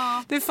här.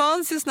 Ja. Det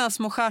fanns ju såna här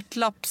små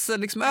stjärtlapps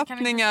liksom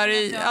öppningar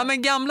i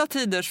men gamla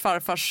tiders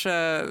farfars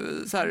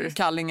så här,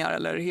 kallingar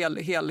eller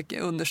hel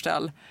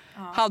underställ.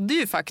 Ja. Hade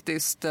ju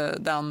faktiskt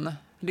den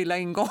lilla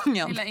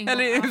ingången.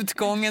 Eller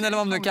utgången eller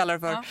vad man nu kallar det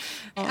för.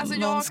 Ja. Alltså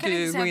jag kan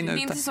inte säga, det är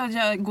inte så att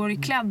jag går i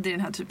klädd i den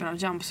här typen av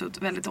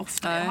jumpsuit väldigt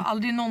ofta. Nej. Jag har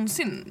aldrig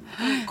någonsin,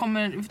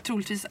 kommer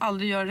troligtvis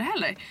aldrig göra det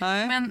heller.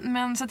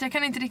 Men så att jag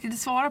kan inte riktigt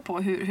svara på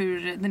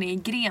hur den är i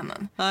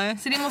grenen. Nej.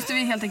 Så det måste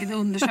vi helt enkelt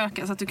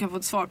undersöka så att du kan få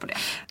ett svar på det.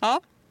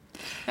 Ja.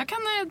 Jag kan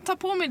ta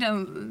på mig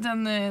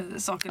den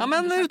saken. Ja,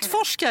 men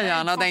utforska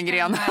gärna den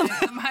grenen.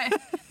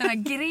 Den här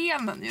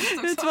grenen just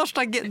också.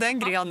 Utforska den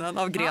grenen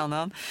av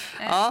grenen.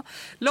 Ja.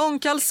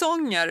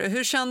 Långkalsonger,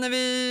 hur känner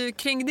vi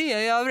kring det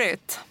i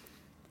övrigt?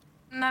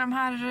 När de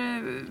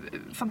här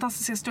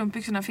fantastiska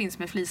strumpbyxorna finns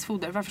med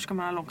fleecefoder, varför ska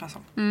man ha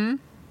långkalsong?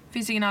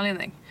 Finns ingen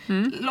anledning.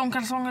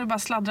 Långkalsonger bara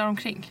sladdrar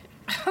omkring.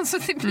 Alltså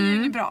det blir ju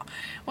inget bra.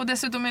 Och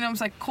dessutom är de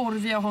så här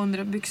korviga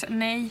 100 byxor.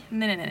 Nej.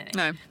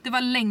 Det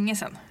var länge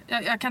sedan.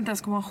 Jag kan inte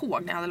ens komma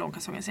ihåg när jag hade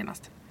långkalsonger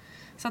senast.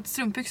 Så att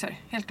strumpbyxor,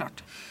 helt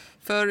klart.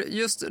 För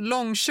just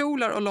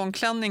långkjolar och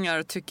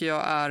långklänningar tycker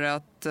jag är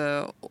ett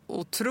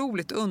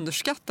otroligt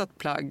underskattat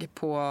plagg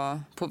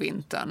på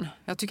vintern.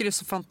 Jag tycker det är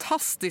så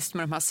fantastiskt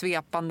med de här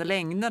svepande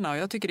längderna och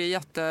jag tycker det är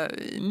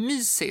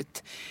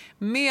jättemysigt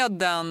med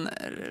den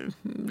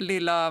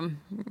lilla,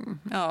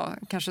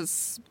 kanske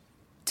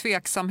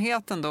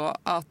tveksamheten då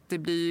att det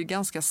blir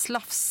ganska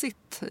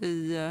slafsigt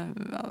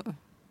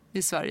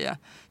i Sverige.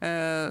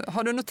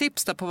 Har du något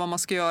tips där på vad man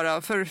ska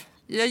göra? För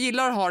jag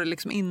gillar att ha det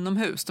liksom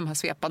inomhus, de här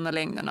svepande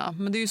längderna.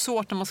 Men det är ju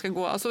svårt när man ska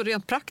gå, alltså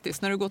rent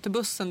praktiskt, när du går till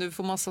bussen, du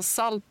får massa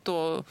salt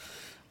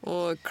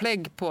och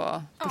klägg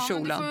på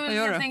kjolen. Du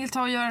får helt enkelt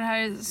ta och göra det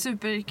här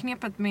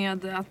superknepet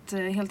med att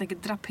helt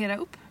enkelt drapera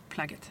upp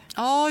plagget.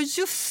 Ja,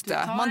 just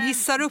det. Man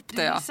hissar upp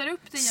det. Du hissar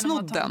upp det genom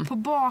att ta på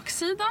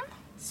baksidan.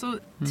 Så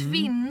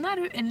tvinnar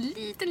du en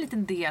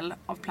liten del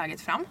av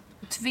plagget fram.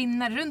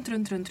 Tvinnar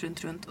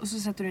runt och så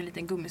sätter du en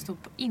liten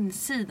gummisnodd på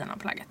insidan av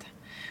plagget.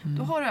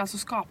 Då har du alltså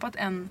skapat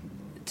en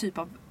typ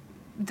av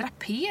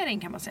drapering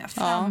kan man säga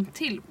fram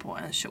till på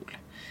en kjol.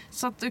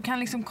 Så att du kan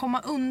liksom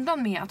komma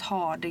undan med att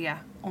ha det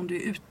om du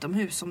är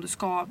utomhus, om du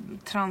ska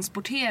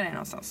transportera dig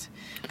någonstans.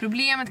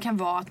 Problemet kan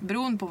vara att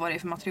beroende på vad det är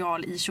för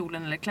material i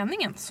kjolen eller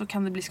klänningen så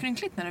kan det bli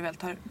skrynkligt när du väl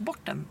tar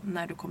bort den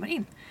när du kommer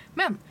in.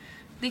 Men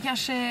det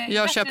kanske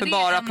jag köper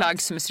bara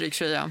plagg som är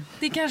strykfria.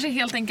 Det kanske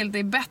helt enkelt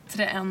är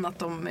bättre än att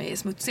de är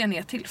smutsiga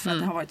ner till för att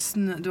det har varit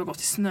du har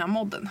gått i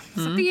snömodden. Så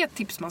det är ett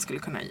tips man skulle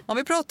kunna ge. Om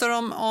vi pratar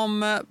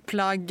om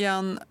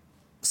plaggen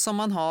som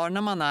man har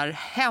när man är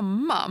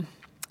hemma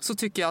så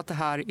tycker jag att det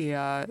här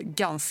är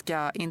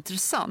ganska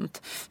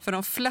intressant. För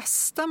de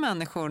flesta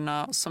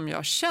människorna som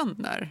jag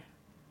känner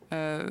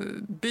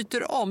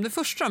byter om. Det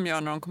första de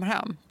gör när de kommer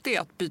hem det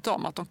är att byta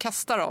om. Att de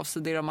kastar av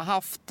sig det de har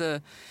haft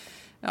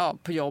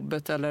på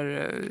jobbet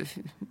eller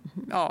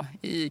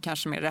i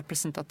kanske mer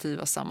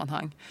representativa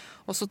sammanhang.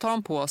 Och så tar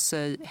de på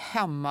sig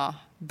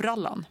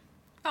hemmabrallan.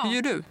 Ja. Hur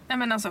gör du? Nej,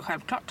 men alltså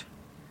självklart.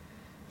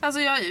 Alltså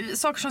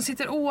saker som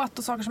sitter åt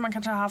och saker som man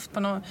kanske har haft på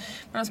man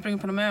har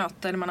sprungit på något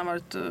möte eller man har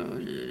varit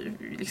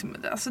liksom,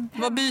 alltså,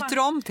 vad byter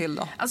du om till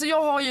då? Alltså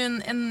jag har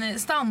ju en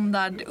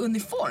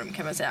standarduniform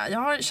kan man säga. Jag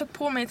har köpt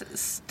på mig ett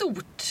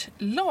stort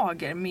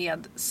lager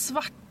med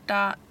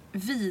svarta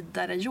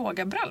vidare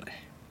yogabrallor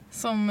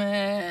som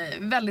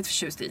väldigt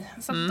förtjust i.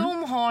 Så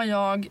de har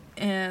jag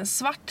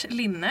svart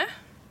linne.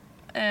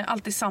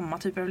 Alltid samma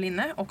typer av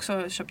linne.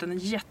 Också köpt en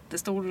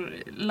jättestor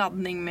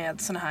laddning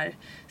med såna här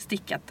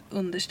stickat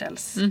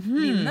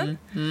underställslinnen.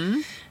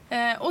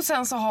 Och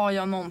sen så har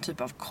jag någon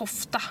typ av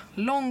kofta.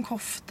 Lång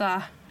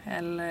kofta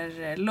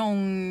eller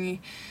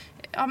lång...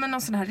 Ja, men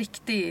någon sån här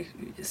riktig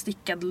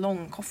stickad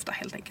lång kofta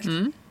helt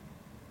enkelt.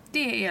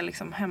 Det är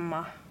liksom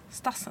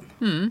hemmastassen.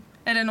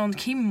 Eller någon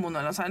kimono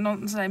eller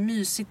någon sån här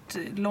mysigt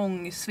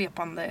lång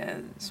svepande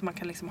som man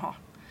kan liksom ha.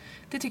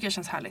 Det tycker jag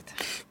känns härligt.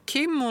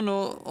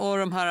 Kimono och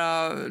de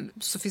här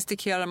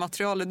sofistikerade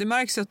materialen, det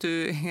märks ju att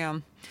du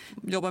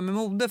jobbar med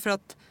mode.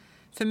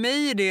 För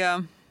mig är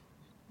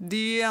det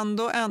är ju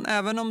ändå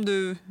även om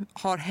du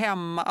har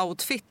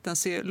hemma-outfiten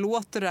så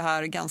låter det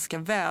här ganska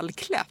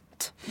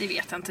välklätt. Det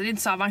vet jag inte, det är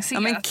inte så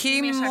avancerat. Ja, men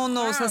kimono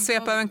och sen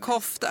svepa över en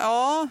kofta.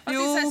 Ja, det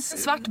är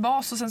svart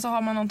bas och sen så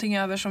har man någonting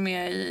över som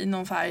är i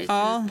någon färg,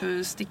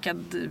 typ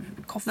stickad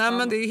kofta. Nej,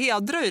 men det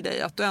hedrar ju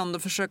dig att du ändå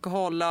försöker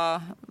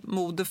hålla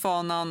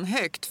modefanan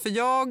högt. För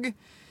jag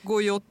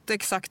går ju åt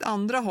exakt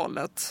andra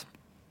hållet.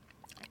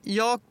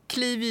 Jag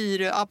kliver i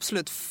det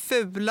absolut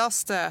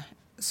fulaste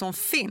som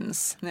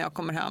finns när jag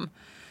kommer hem.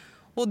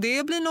 Och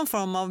det blir någon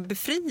form av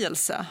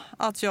befrielse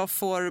att jag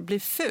får bli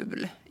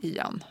ful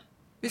igen.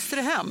 Visst är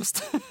det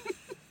hemskt?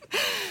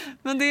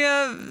 Men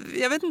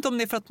jag vet inte om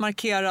det är för att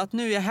markera att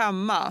nu är jag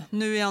hemma.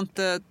 Nu är jag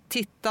inte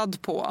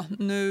tittad på.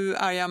 Nu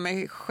är jag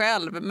mig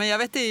själv. Men jag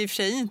vet i och för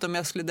sig inte om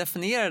jag skulle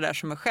definiera det där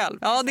som mig själv.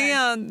 Ja, det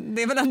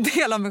är väl en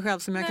del av mig själv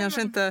som jag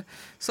kanske inte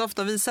så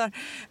ofta visar.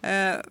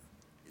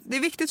 Det är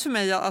viktigt för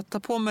mig att ta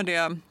på mig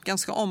det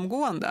ganska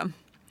omgående.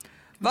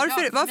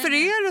 Varför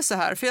är det så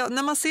här? För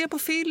när man ser på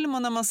film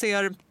och när man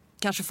ser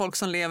kanske folk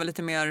som lever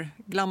lite mer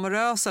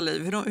glamorösa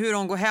liv, hur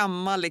de går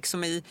hemma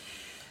liksom i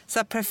så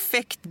här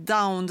perfekt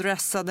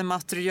downdressade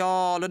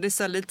material och det är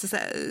så här lite så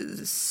här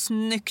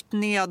snyggt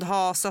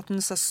nedhasat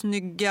med så här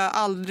snygga,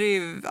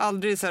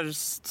 aldrig så här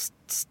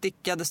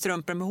stickade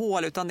strumpor med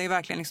hål, utan det är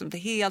verkligen liksom det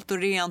helt och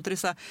rent och det är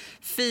så här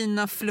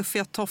fina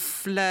fluffiga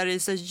tofflor i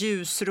så här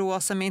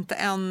ljusrosa med inte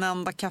en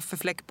enda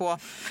kaffefläck på.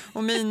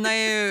 Och mina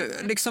är ju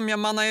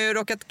liksom, man har ju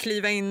råkat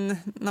kliva in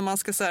när man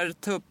ska så här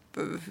ta upp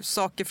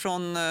saker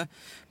från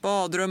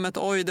badrummet.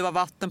 Oj, det var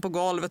vatten på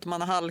golvet och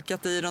man har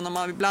halkat i den.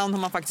 Och ibland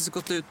har man faktiskt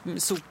gått ut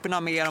med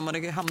soporna mer om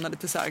det hamnar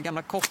lite så här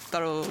gamla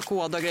kottar och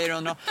kåda och grejer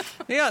under.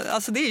 Det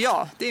är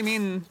jag. Det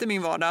är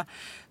min vardag.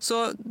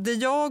 Så det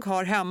jag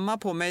har hemma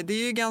på mig, det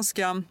är ju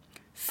ganska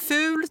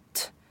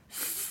fult,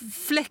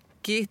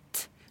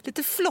 fläckigt,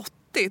 lite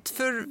flottigt.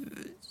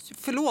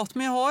 Förlåt,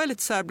 men jag har ju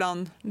lite så här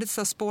ibland lite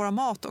så här spår av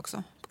mat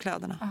också på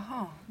kläderna.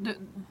 Aha, du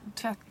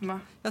tvättar?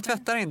 Jag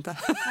tvättar inte.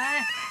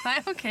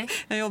 Nej, okej.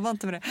 Jag jobbar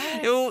inte med det.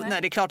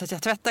 Nej, det är klart att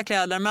jag tvättar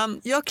kläder,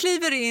 men jag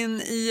kliver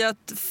in i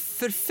ett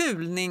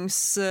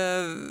förfulnings...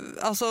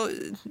 Alltså,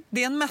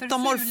 det är en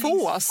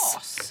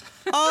metamorfos.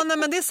 Ja, nej,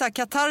 men det är så här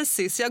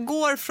katarsis. Jag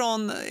går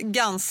från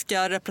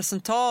ganska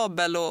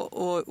representabel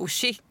och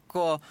chic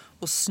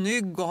och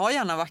snygg och har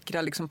gärna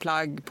vackra liksom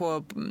plagg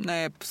när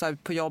jag är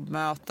på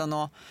jobbmöten.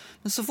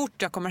 Men så fort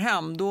jag kommer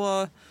hem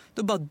då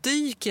bara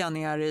dyker jag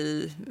ner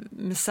i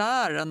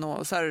misären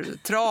och så här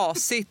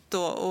trasigt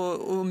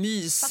och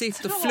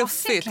mysigt och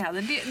fluffigt.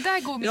 Kläder,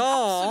 där går vi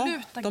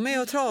absolut. Ja, de är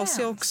ju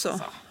trasiga också.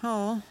 Alltså.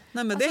 Ja,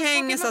 nej, men det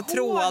hänger så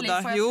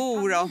trådar.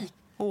 Jo då,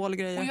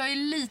 hålgrejer. Och jag är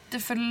lite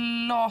för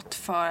lat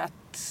för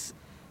att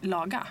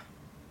laga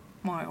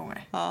många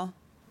gånger. Ja.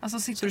 Alltså,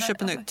 så du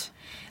köper nytt?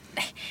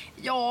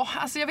 Ja,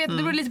 alltså jag vet, det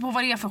beror lite på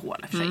vad det är för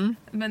hål för sig.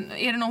 Men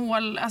är det någon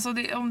hål, alltså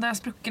om det är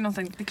sprucken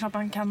någonting, det är klart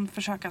man kan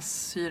försöka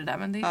sy det där,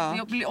 men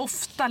det blir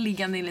ofta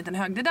liggande i en liten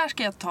hög. Det där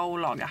ska jag ta och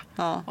laga.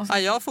 Ja, och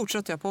jag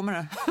fortsätter på med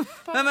det.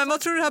 men vad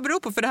tror du det här beror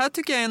på? För det här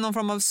tycker jag är någon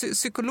form av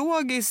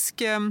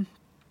psykologisk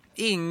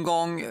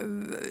ingång.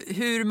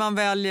 Hur man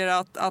väljer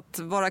att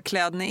vara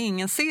klädd när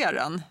ingen ser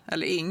en.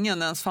 Eller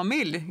ingen, ens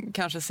familj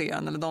kanske ser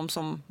en. Eller de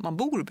som man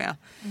bor med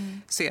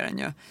ser en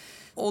ju.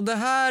 Och det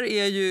här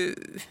är ju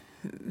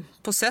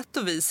på sätt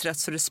och vis rätt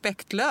så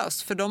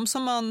respektlöst. För de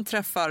som man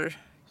träffar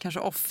kanske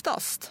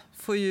oftast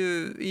får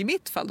ju i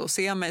mitt fall då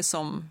se mig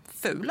som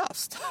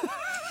fulast.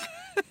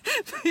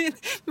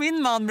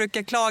 Min man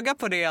brukar klaga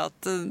på det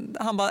att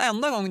han bara,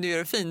 enda gång du gör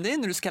det fin, det är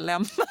när du ska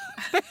lämna.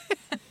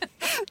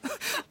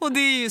 Och det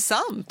är ju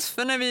sant.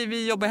 För när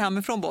vi jobbar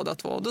hemifrån båda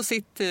två, då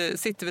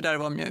sitter vi där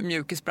och var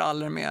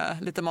mjukisbrallor med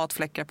lite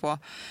matfläckar på.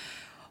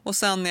 Och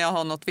sen när jag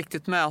har något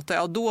viktigt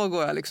möte, då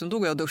går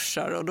jag och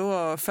duschar och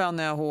då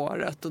fönar jag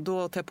håret och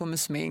då tar jag på mig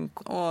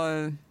smink och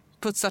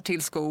putsar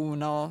till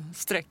skorna och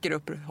sträcker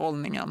upp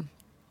hållningen.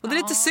 Och det är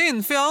lite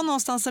synd, för jag har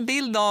någonstans en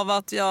bild av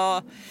att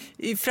jag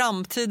i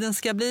framtiden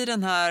ska bli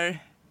den här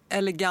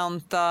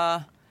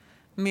eleganta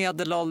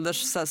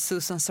medelålders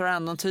Susan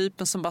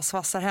Sarandon-typen som bara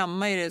svassar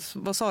hemma i det.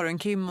 Vad sa du, en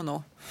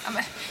kimono?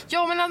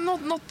 Ja, men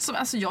något som,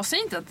 alltså jag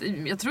säger inte att,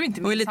 jag tror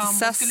inte min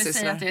sambo skulle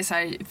säga att jag är så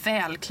här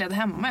välklädd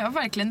hemma. Jag har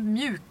verkligen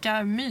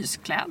mjuka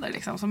myskläder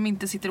liksom, som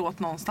inte sitter åt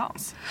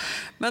någonstans.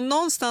 Men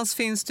någonstans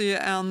finns det ju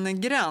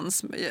en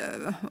gräns.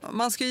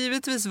 Man ska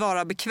givetvis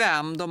vara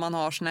bekväm då man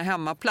har sina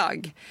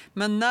hemmaplagg.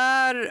 Men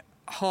när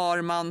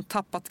har man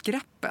tappat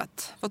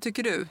greppet? Vad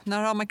tycker du?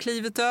 När har man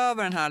klivit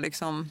över den här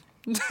liksom...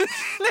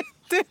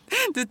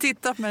 Du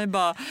tittar på mig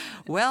bara,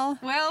 well,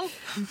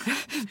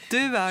 du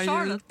är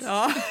Charlotte. Ju...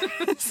 Ja,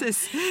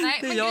 precis. Nej,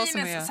 det är men jag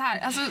som är. Så här.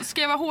 Alltså,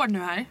 ska jag vara hård nu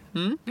här?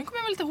 Nu kommer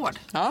jag vara lite hård.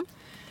 Ja.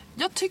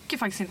 Jag tycker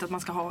faktiskt inte att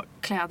man ska ha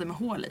kläder med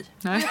hål i.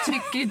 Nej. Jag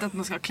tycker inte att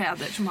man ska ha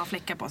kläder som har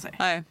fläckar på sig.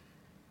 Nej,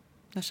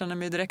 jag känner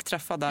mig direkt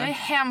träffad där. Jag är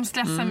hemskt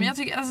ledsen, men jag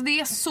tycker alltså, det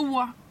är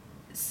så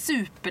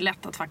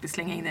superlätt att faktiskt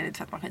slänga in den i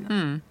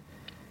tvättmaskinen.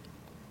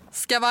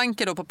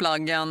 skavanker då på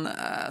plaggen,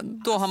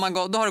 då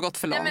har det gått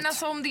för långt. Nej, men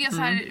alltså om det är så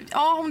här,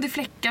 om det är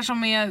fläckar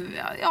som är,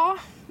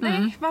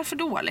 varför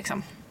då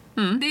liksom?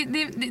 Det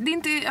är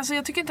inte, alltså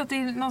jag tycker inte att det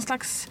är någon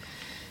slags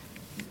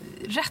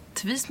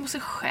rättvist mot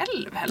sig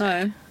själv heller.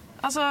 Nej.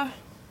 Alltså,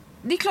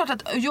 det är klart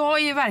att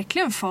jag är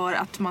verkligen för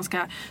att man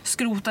ska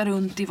skrota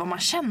runt i vad man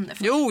känner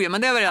för. Jo,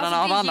 men det är väl redan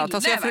avhandlat.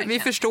 Alltså, vi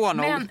förstår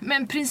nog.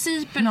 Men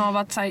principen av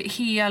att så här,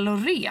 hel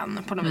och ren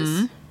på något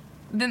vis.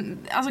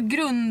 Alltså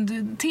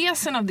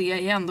grundtesen av det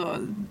är ändå,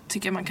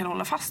 tycker jag man kan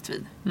hålla fast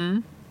vid.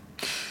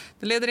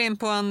 Det leder in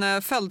på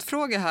en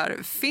följdfråga här.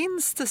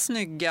 Finns det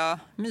snygga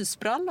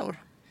mysbrallor?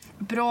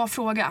 Bra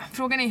fråga.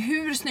 Frågan är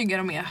hur snygga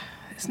de är.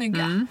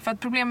 För att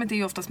problemet är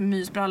ju oftast med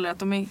mysbrallor att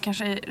de är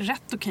kanske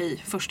rätt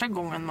okej första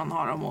gången man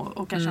har dem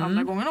och kanske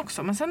andra gången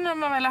också. Men sen när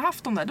man väl har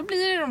haft dem där, då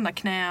blir det de där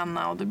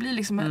knäna och det blir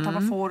liksom att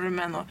tappa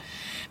formen.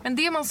 Men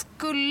det man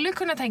skulle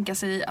kunna tänka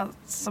sig att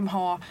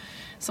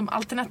som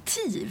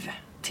alternativ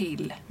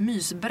till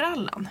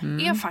mysbrallan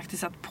är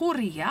faktiskt att på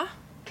rea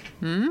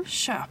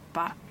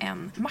köpa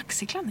en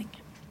maxiklänning.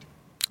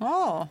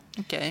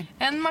 Okay.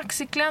 En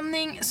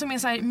maxiklänning som är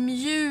så här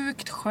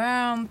mjukt,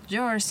 skönt,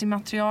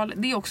 jersey-material.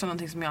 Det är också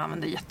någonting som jag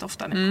använder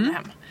jätteofta när jag kommer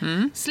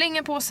hem.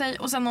 Slänga på sig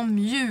och sen någon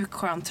mjuk,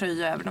 skön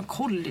tröja över, någon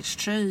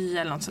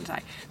college-tröja eller något sånt där.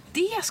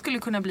 Det skulle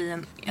kunna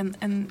bli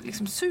en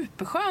liksom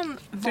superskön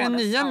för den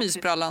nya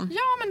mysbrallan.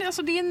 Ja,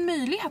 men det är en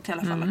möjlighet i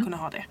alla fall att kunna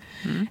ha det.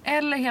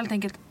 Eller helt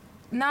enkelt,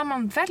 när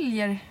man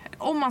väljer,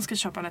 om man ska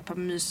köpa ett par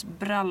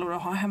mysbrallor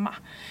och ha hemma,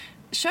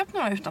 köp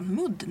några utan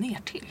mudd ner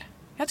till.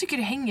 Jag tycker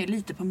det hänger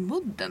lite på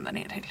mudden där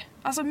nere till.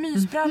 Alltså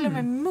mysbrallor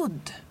med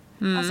mudd.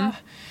 Alltså,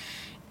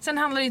 sen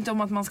handlar det inte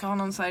om att man ska ha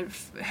någon så här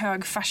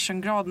hög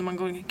fashiongrad när man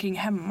går kring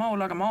hemma och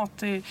lagar mat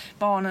till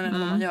barnen eller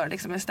vad man gör.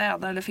 Liksom,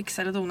 städar eller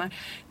fixar eller donar.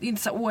 Det är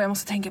inte så jag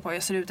måste tänka på att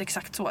jag ser ut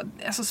exakt så.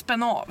 Alltså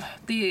spänn av.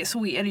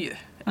 Så är det ju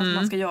att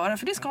man ska göra.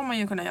 För det ska man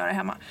ju kunna göra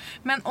hemma.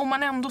 Men om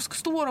man ändå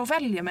står och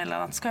väljer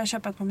mellan att ska jag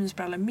köpa ett par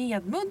mysbrallor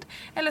med mudd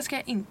eller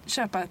ska jag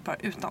köpa ett par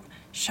utan.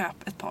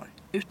 Köp ett par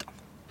utan.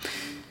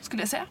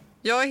 Skulle jag säga.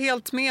 Jag är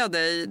helt med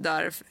dig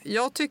där.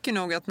 Jag tycker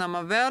nog att när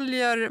man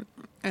väljer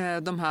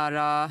de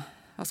här,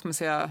 vad ska man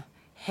säga,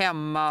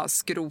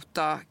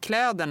 hemmaskrota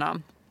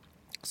kläderna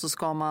så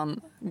ska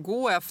man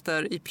gå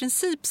efter i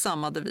princip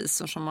samma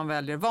deviser som man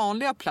väljer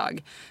vanliga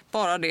plagg.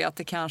 Bara det att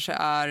det kanske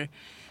är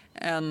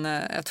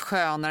ett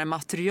skönare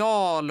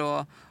material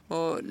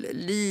och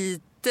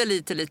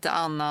lite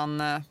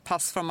annan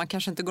passform. Man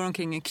kanske inte går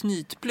omkring i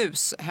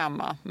knytblus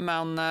hemma.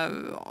 Men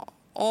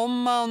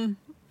om man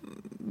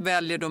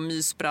väljer då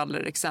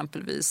mysbrallor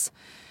exempelvis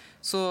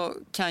så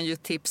kan ju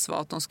ett tips vara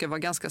att de ska vara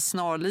ganska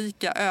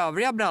snarlika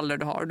övriga brallor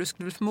du har. Du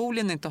skulle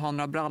förmodligen inte ha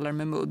några brallor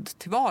med mudd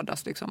till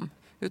vardags liksom.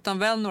 Utan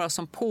väl några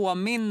som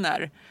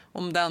påminner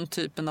om den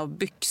typen av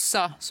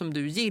byxa som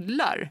du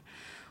gillar.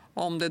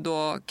 Om det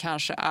då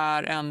kanske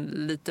är en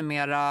lite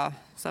mera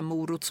så här,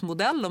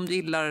 morotsmodell, om du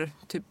gillar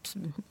typ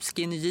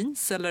skinny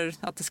jeans eller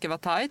att det ska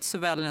vara tight, så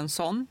välj en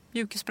sån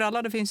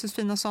mjukisbralla, det finns ju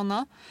fina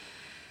såna.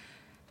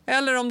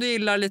 Eller om du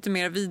gillar lite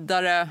mer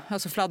vidare,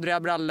 alltså fladdriga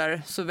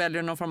brallor, så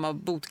väljer du någon form av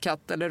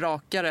bootcut eller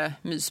rakare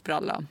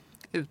mysbralla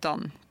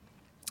utan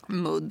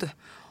mudd.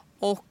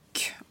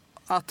 Och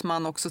att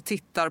man också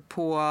tittar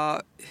på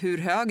hur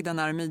hög den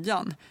är i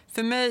midjan.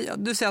 För mig,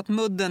 du säger att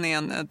mudden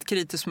är ett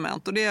kritiskt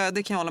moment och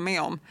det kan jag hålla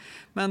med om.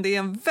 Men det är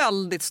en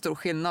väldigt stor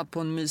skillnad på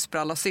en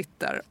mysbralla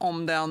sitter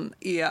om den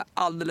är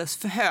alldeles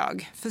för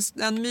hög.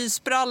 För en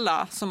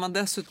mysbralla som man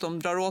dessutom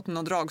drar åt med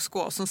någon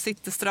dragskå som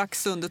sitter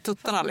strax under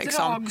tuttarna.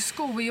 Liksom.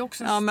 Dragsko är ju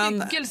också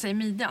en styggelse i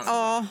midjan.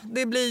 Ja,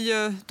 det blir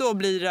ju, då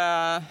blir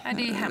det... Nej,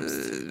 det är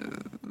hemskt.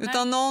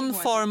 Utan någon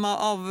form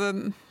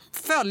av...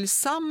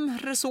 följsam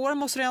resår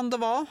måste det ändå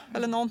vara.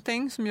 Eller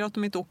någonting som gör att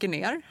de inte åker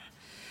ner.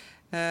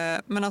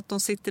 Men att de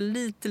sitter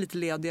lite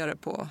ledigare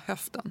på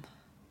höften.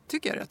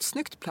 Tycker jag är ett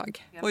snyggt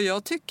plagg. Och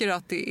jag tycker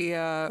att det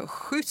är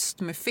schysst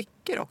med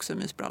fickor också i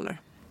mysbrallor.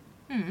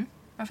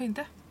 Varför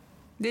inte?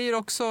 Det ger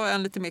också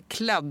en lite mer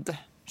klädd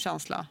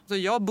känsla. Så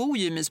jag bor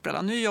ju i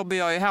mysbrallan. Nu jobbar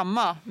jag ju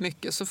hemma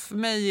mycket. Så för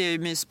mig är ju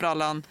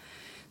mysbrallan,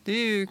 det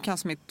är ju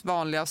kanske mitt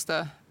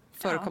vanligaste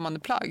förekommande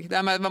plagg. Det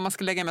här med vad man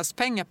ska lägga mest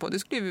pengar på, det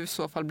skulle ju i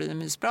så fall bli en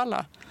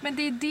mysbralla. Men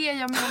det är det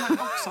jag menar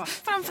också.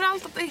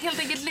 Framförallt att helt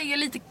enkelt lägga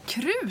lite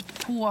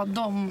krut på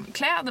de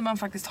kläder man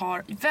faktiskt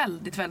har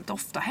väldigt, väldigt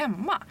ofta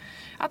hemma.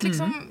 Att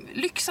liksom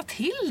lyxa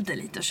till det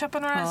lite och köpa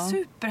några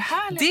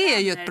superhärliga Det är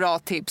ju ett bra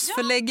tips,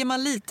 för lägger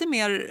man lite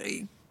mer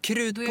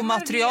krut på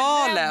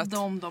materialet.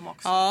 Dem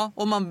också. Ja,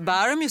 och man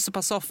bär dem ju så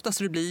pass ofta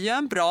så det blir ju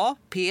en bra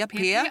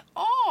PPA.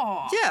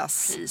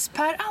 Yes. Pris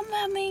per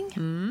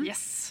användning.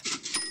 Yes.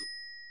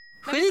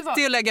 Skit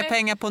i att lägga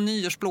pengar på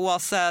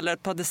nyårsblåsa eller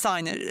på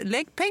designer.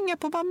 Lägg pengar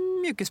på bara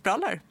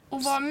mjukisbrallor.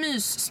 Och var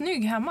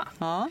myssnygg hemma.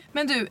 Ja.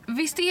 Men du,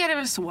 visst är det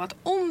väl så att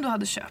om du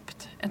hade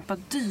köpt ett par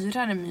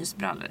dyrare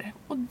mysbrallor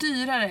och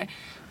dyrare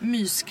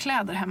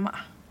myskläder hemma,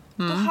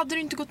 då hade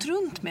du inte gått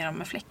runt med dem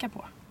med fläckar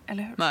på,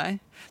 eller hur? Nej,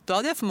 då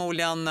hade jag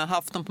förmodligen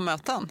haft dem på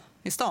möten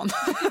i stan.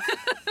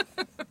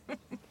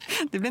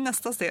 Det blir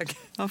nästa steg.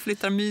 Man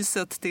flyttar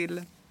myset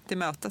till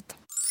mötet.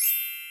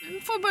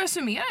 får börja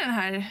summera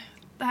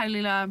det här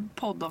lilla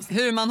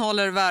poddavsnittet. Hur man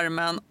håller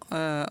värmen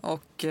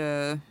och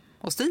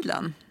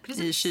stilen.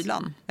 Precis. I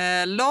kylan.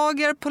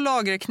 Lager på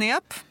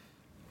lagerknep.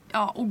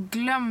 Ja, och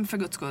glöm för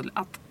guds skull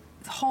att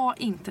ha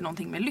inte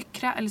någonting med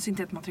lyckra eller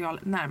syntetmaterial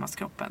närmast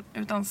kroppen,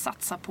 utan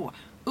satsa på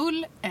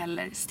ull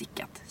eller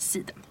stickat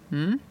siden.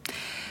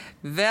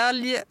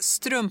 Välj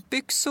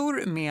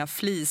strumpbyxor med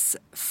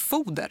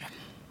fleecefoder.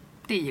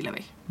 Det gillar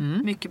vi.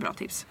 Mycket bra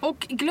tips. Och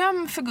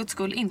glöm för guds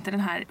skull inte den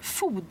här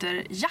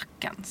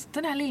foderjackan.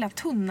 Den här lilla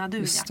tunna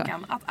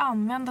dunjackan. Att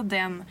använda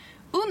den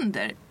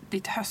under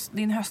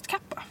din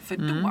höstkappa. För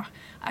då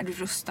är du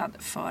rustad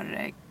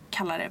för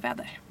kallare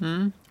väder.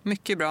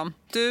 Mycket bra.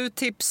 Du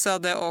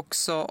tipsade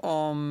också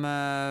om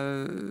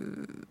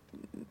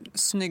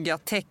snygga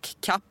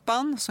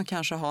täckkappan som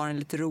kanske har en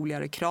lite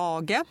roligare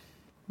krage.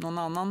 Någon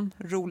annan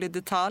rolig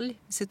detalj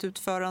i sitt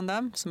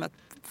utförande som ett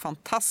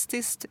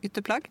fantastiskt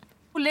ytterplagg.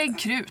 Och lägg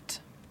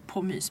krut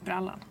på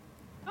mysbrallan.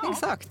 Ja,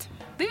 exakt.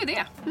 Det är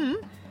det.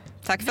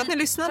 Tack för att ni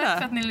lyssnade. Tack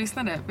för att ni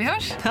lyssnade. Vi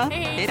hörs. Ja,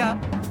 hej då.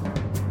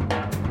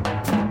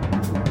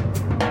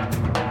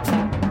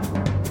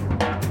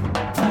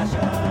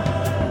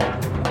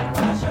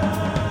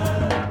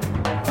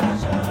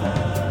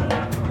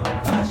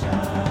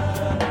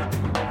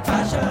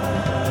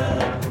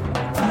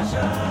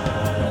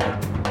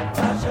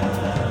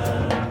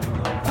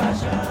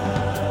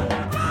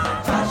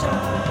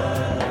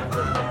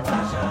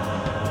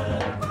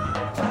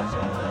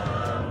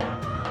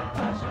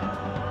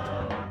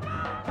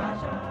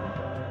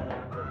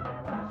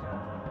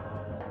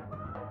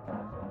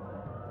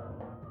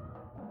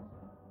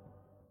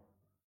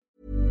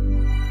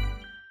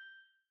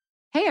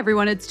 Hey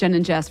everyone, it's Jen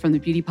and Jess from the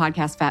beauty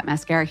podcast Fat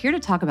Mascara here to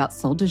talk about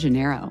Sol de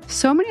Janeiro.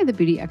 So many of the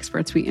beauty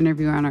experts we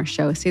interview on our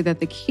show say that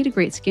the key to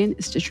great skin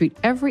is to treat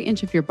every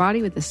inch of your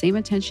body with the same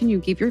attention you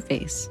give your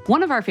face.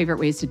 One of our favorite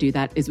ways to do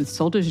that is with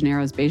Sol de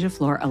Janeiro's Beija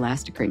Flor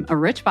Elastic Cream, a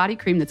rich body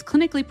cream that's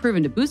clinically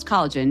proven to boost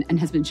collagen and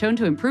has been shown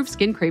to improve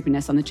skin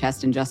crepiness on the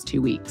chest in just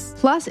 2 weeks.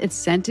 Plus, it's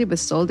scented with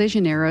Sol de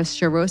Janeiro's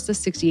Charosta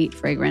 68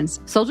 fragrance.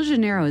 Sol de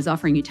Janeiro is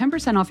offering you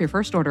 10% off your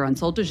first order on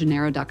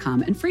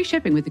soldejaneiro.com and free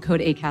shipping with the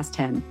code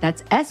ACAST10.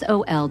 That's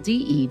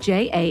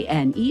SOLDEJANEIRO,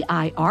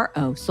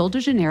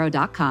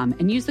 soldejaneiro.com,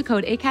 and use the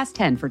code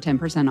ACAST10 for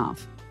 10%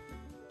 off.